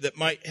tip that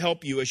might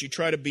help you as you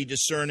try to be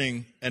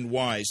discerning and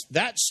wise.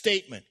 That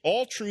statement,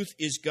 all truth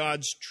is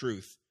God's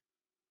truth,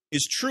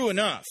 is true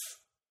enough,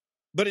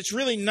 but it's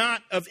really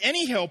not of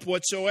any help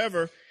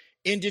whatsoever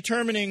in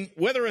determining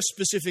whether a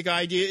specific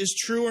idea is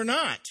true or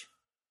not.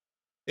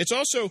 It's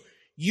also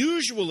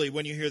usually,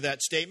 when you hear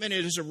that statement,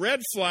 it is a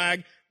red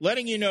flag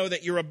letting you know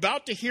that you're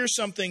about to hear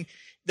something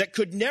that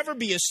could never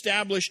be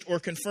established or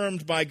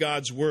confirmed by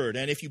God's word.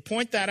 And if you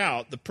point that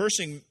out, the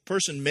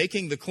person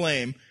making the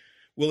claim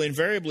will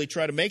invariably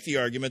try to make the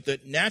argument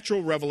that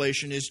natural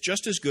revelation is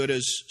just as good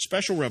as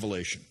special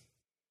revelation.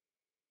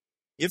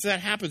 If that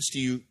happens to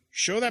you,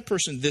 show that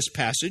person this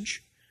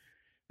passage,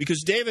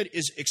 because David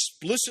is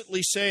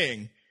explicitly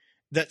saying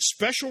that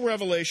special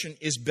revelation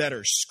is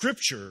better.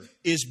 Scripture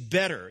is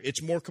better.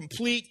 It's more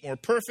complete, more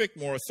perfect,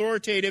 more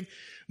authoritative,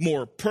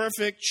 more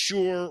perfect,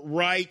 sure,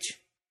 right,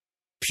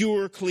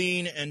 pure,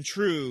 clean, and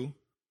true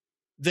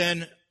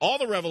than all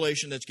the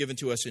revelation that's given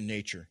to us in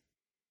nature.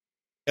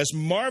 As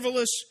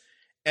marvelous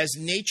as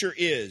nature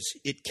is,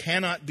 it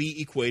cannot be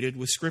equated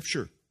with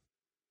Scripture.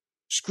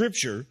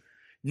 Scripture,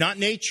 not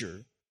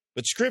nature,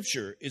 but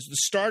Scripture is the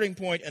starting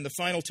point and the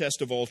final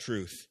test of all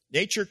truth.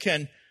 Nature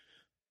can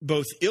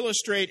both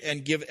illustrate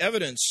and give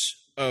evidence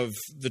of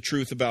the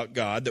truth about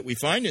God that we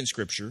find in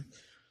Scripture,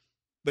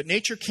 but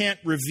nature can't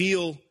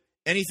reveal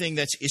anything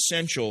that's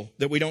essential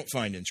that we don't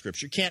find in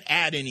Scripture. Can't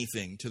add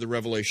anything to the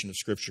revelation of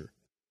Scripture.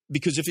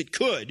 Because if it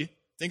could,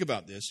 think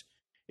about this,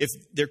 if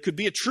there could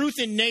be a truth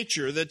in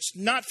nature that's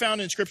not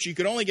found in Scripture, you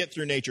could only get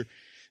through nature,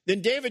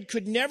 then David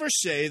could never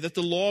say that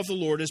the law of the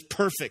Lord is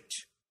perfect.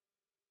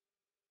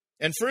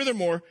 And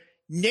furthermore,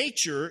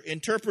 nature,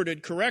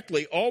 interpreted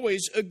correctly,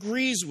 always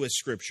agrees with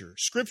Scripture.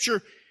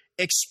 Scripture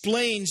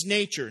explains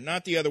nature,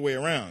 not the other way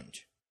around.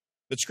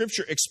 But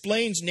Scripture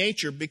explains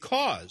nature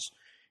because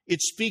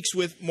it speaks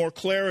with more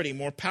clarity,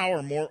 more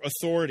power, more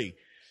authority.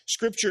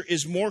 Scripture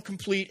is more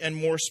complete and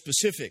more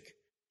specific.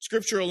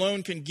 Scripture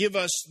alone can give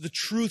us the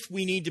truth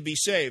we need to be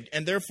saved,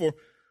 and therefore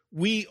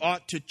we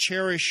ought to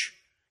cherish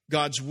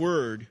God's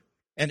Word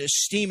and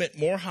esteem it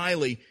more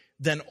highly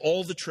than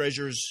all the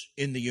treasures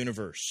in the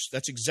universe.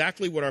 That's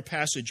exactly what our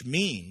passage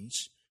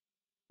means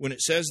when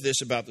it says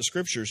this about the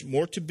Scriptures.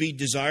 More to be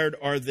desired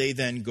are they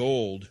than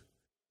gold,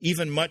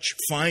 even much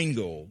fine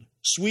gold,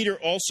 sweeter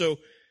also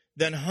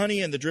than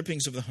honey and the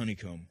drippings of the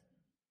honeycomb.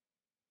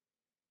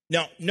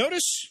 Now,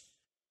 notice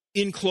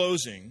in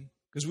closing,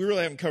 because we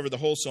really haven't covered the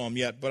whole psalm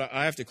yet, but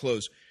I have to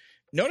close.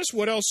 Notice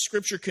what else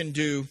Scripture can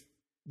do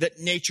that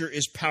nature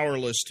is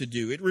powerless to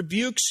do. It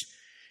rebukes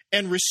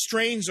and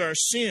restrains our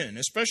sin,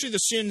 especially the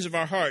sins of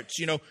our hearts,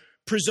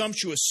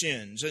 presumptuous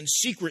sins and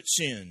secret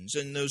sins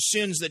and those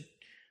sins that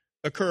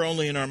occur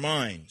only in our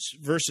minds.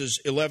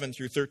 Verses 11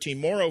 through 13.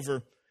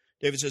 Moreover,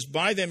 David says,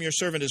 by them your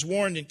servant is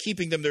warned, in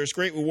keeping them there is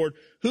great reward.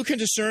 Who can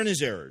discern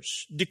his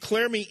errors?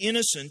 Declare me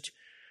innocent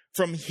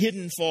from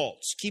hidden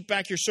faults. Keep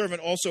back your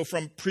servant also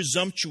from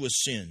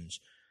presumptuous sins.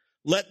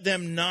 Let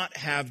them not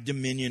have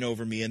dominion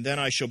over me, and then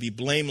I shall be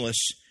blameless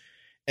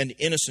and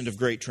innocent of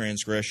great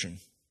transgression.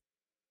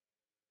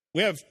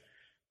 We have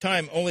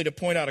time only to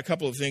point out a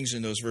couple of things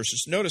in those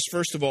verses. Notice,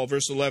 first of all,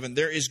 verse 11,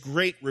 there is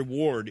great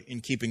reward in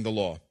keeping the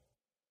law.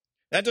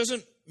 That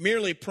doesn't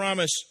merely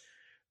promise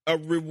a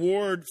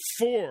reward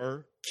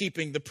for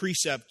keeping the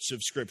precepts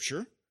of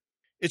Scripture.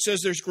 It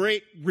says there's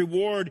great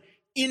reward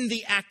in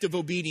the act of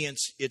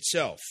obedience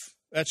itself.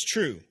 That's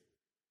true.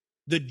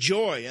 The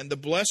joy and the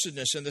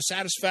blessedness and the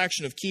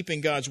satisfaction of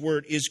keeping God's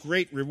word is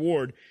great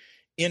reward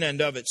in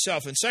and of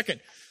itself. And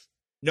second,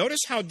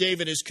 notice how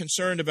David is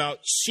concerned about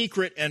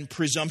secret and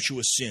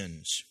presumptuous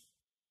sins.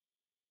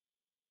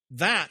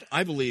 That,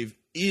 I believe,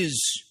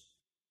 is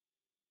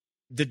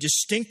the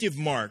distinctive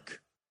mark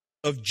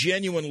of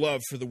genuine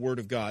love for the Word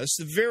of God. It's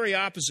the very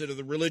opposite of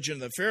the religion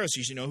of the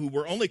Pharisees, who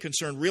were only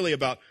concerned really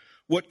about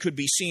what could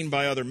be seen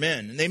by other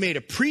men. And they made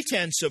a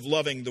pretense of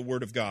loving the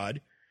Word of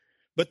God,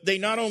 but they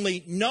not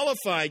only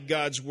nullified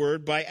God's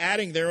Word by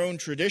adding their own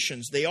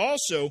traditions, they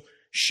also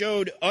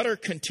showed utter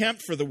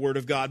contempt for the Word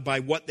of God by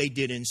what they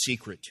did in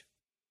secret.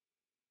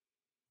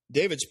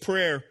 David's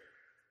prayer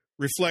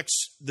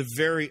reflects the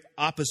very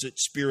opposite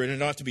spirit,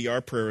 and it ought to be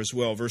our prayer as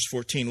well. Verse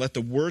 14, let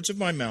the words of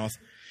my mouth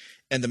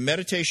and the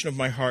meditation of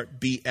my heart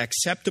be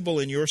acceptable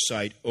in your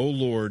sight, O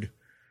Lord,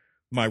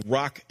 my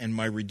rock and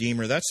my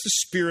redeemer. That's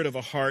the spirit of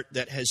a heart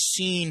that has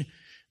seen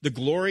the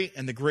glory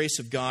and the grace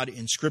of God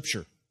in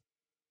Scripture.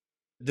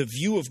 The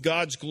view of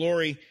God's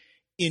glory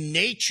in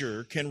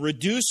nature can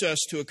reduce us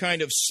to a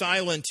kind of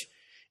silent,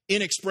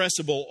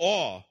 inexpressible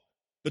awe.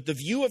 But the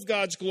view of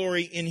God's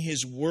glory in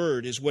His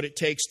Word is what it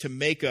takes to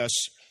make us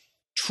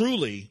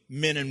truly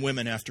men and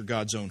women after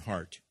God's own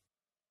heart.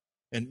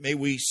 And may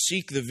we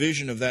seek the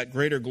vision of that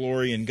greater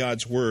glory in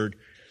God's Word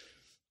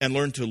and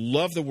learn to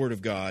love the Word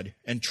of God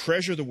and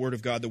treasure the Word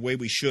of God the way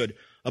we should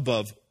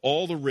above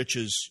all the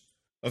riches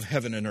of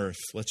heaven and earth.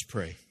 Let's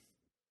pray.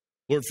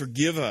 Lord,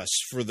 forgive us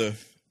for the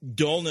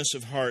dullness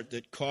of heart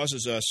that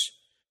causes us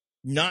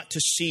not to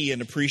see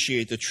and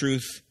appreciate the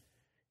truth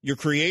your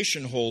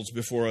creation holds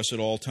before us at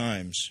all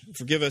times.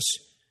 Forgive us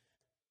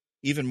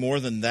even more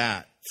than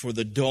that for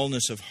the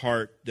dullness of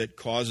heart that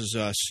causes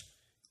us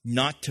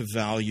not to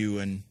value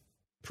and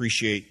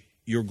appreciate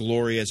your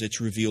glory as it's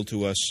revealed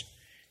to us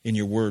in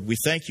your word. We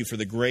thank you for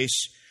the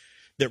grace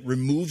that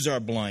removes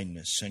our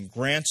blindness and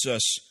grants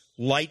us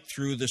light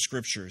through the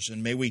Scriptures.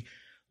 And may we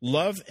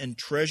love and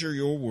treasure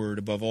your word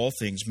above all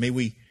things. May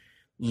we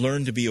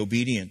learn to be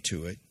obedient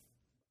to it,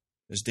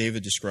 as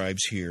David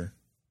describes here.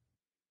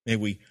 May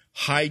we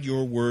hide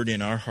your word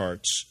in our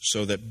hearts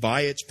so that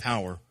by its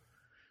power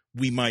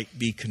we might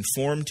be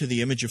conformed to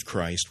the image of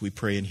Christ. We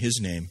pray in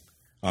his name.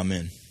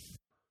 Amen.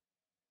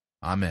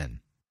 Amen.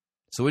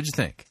 So what'd you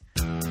think?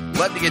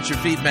 Love to get your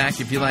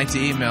feedback. If you'd like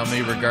to email me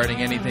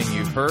regarding anything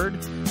you've heard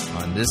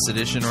on this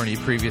edition or any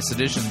previous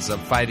editions of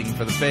Fighting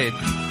for the Faith,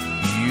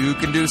 you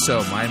can do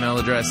so. My email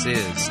address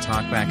is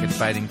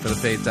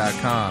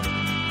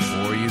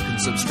talkback@fightingforthefaith.com, or you can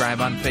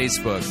subscribe on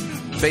Facebook,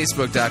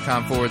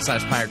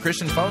 facebook.com/Pirate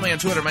Christian. Follow me on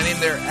Twitter. My name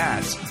there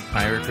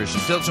 @Pirate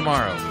Christian. Till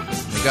tomorrow,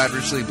 may God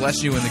richly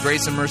bless you in the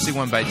grace and mercy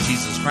won by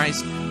Jesus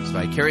Christ, his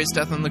vicarious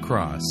death on the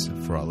cross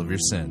for all of your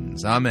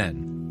sins.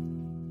 Amen.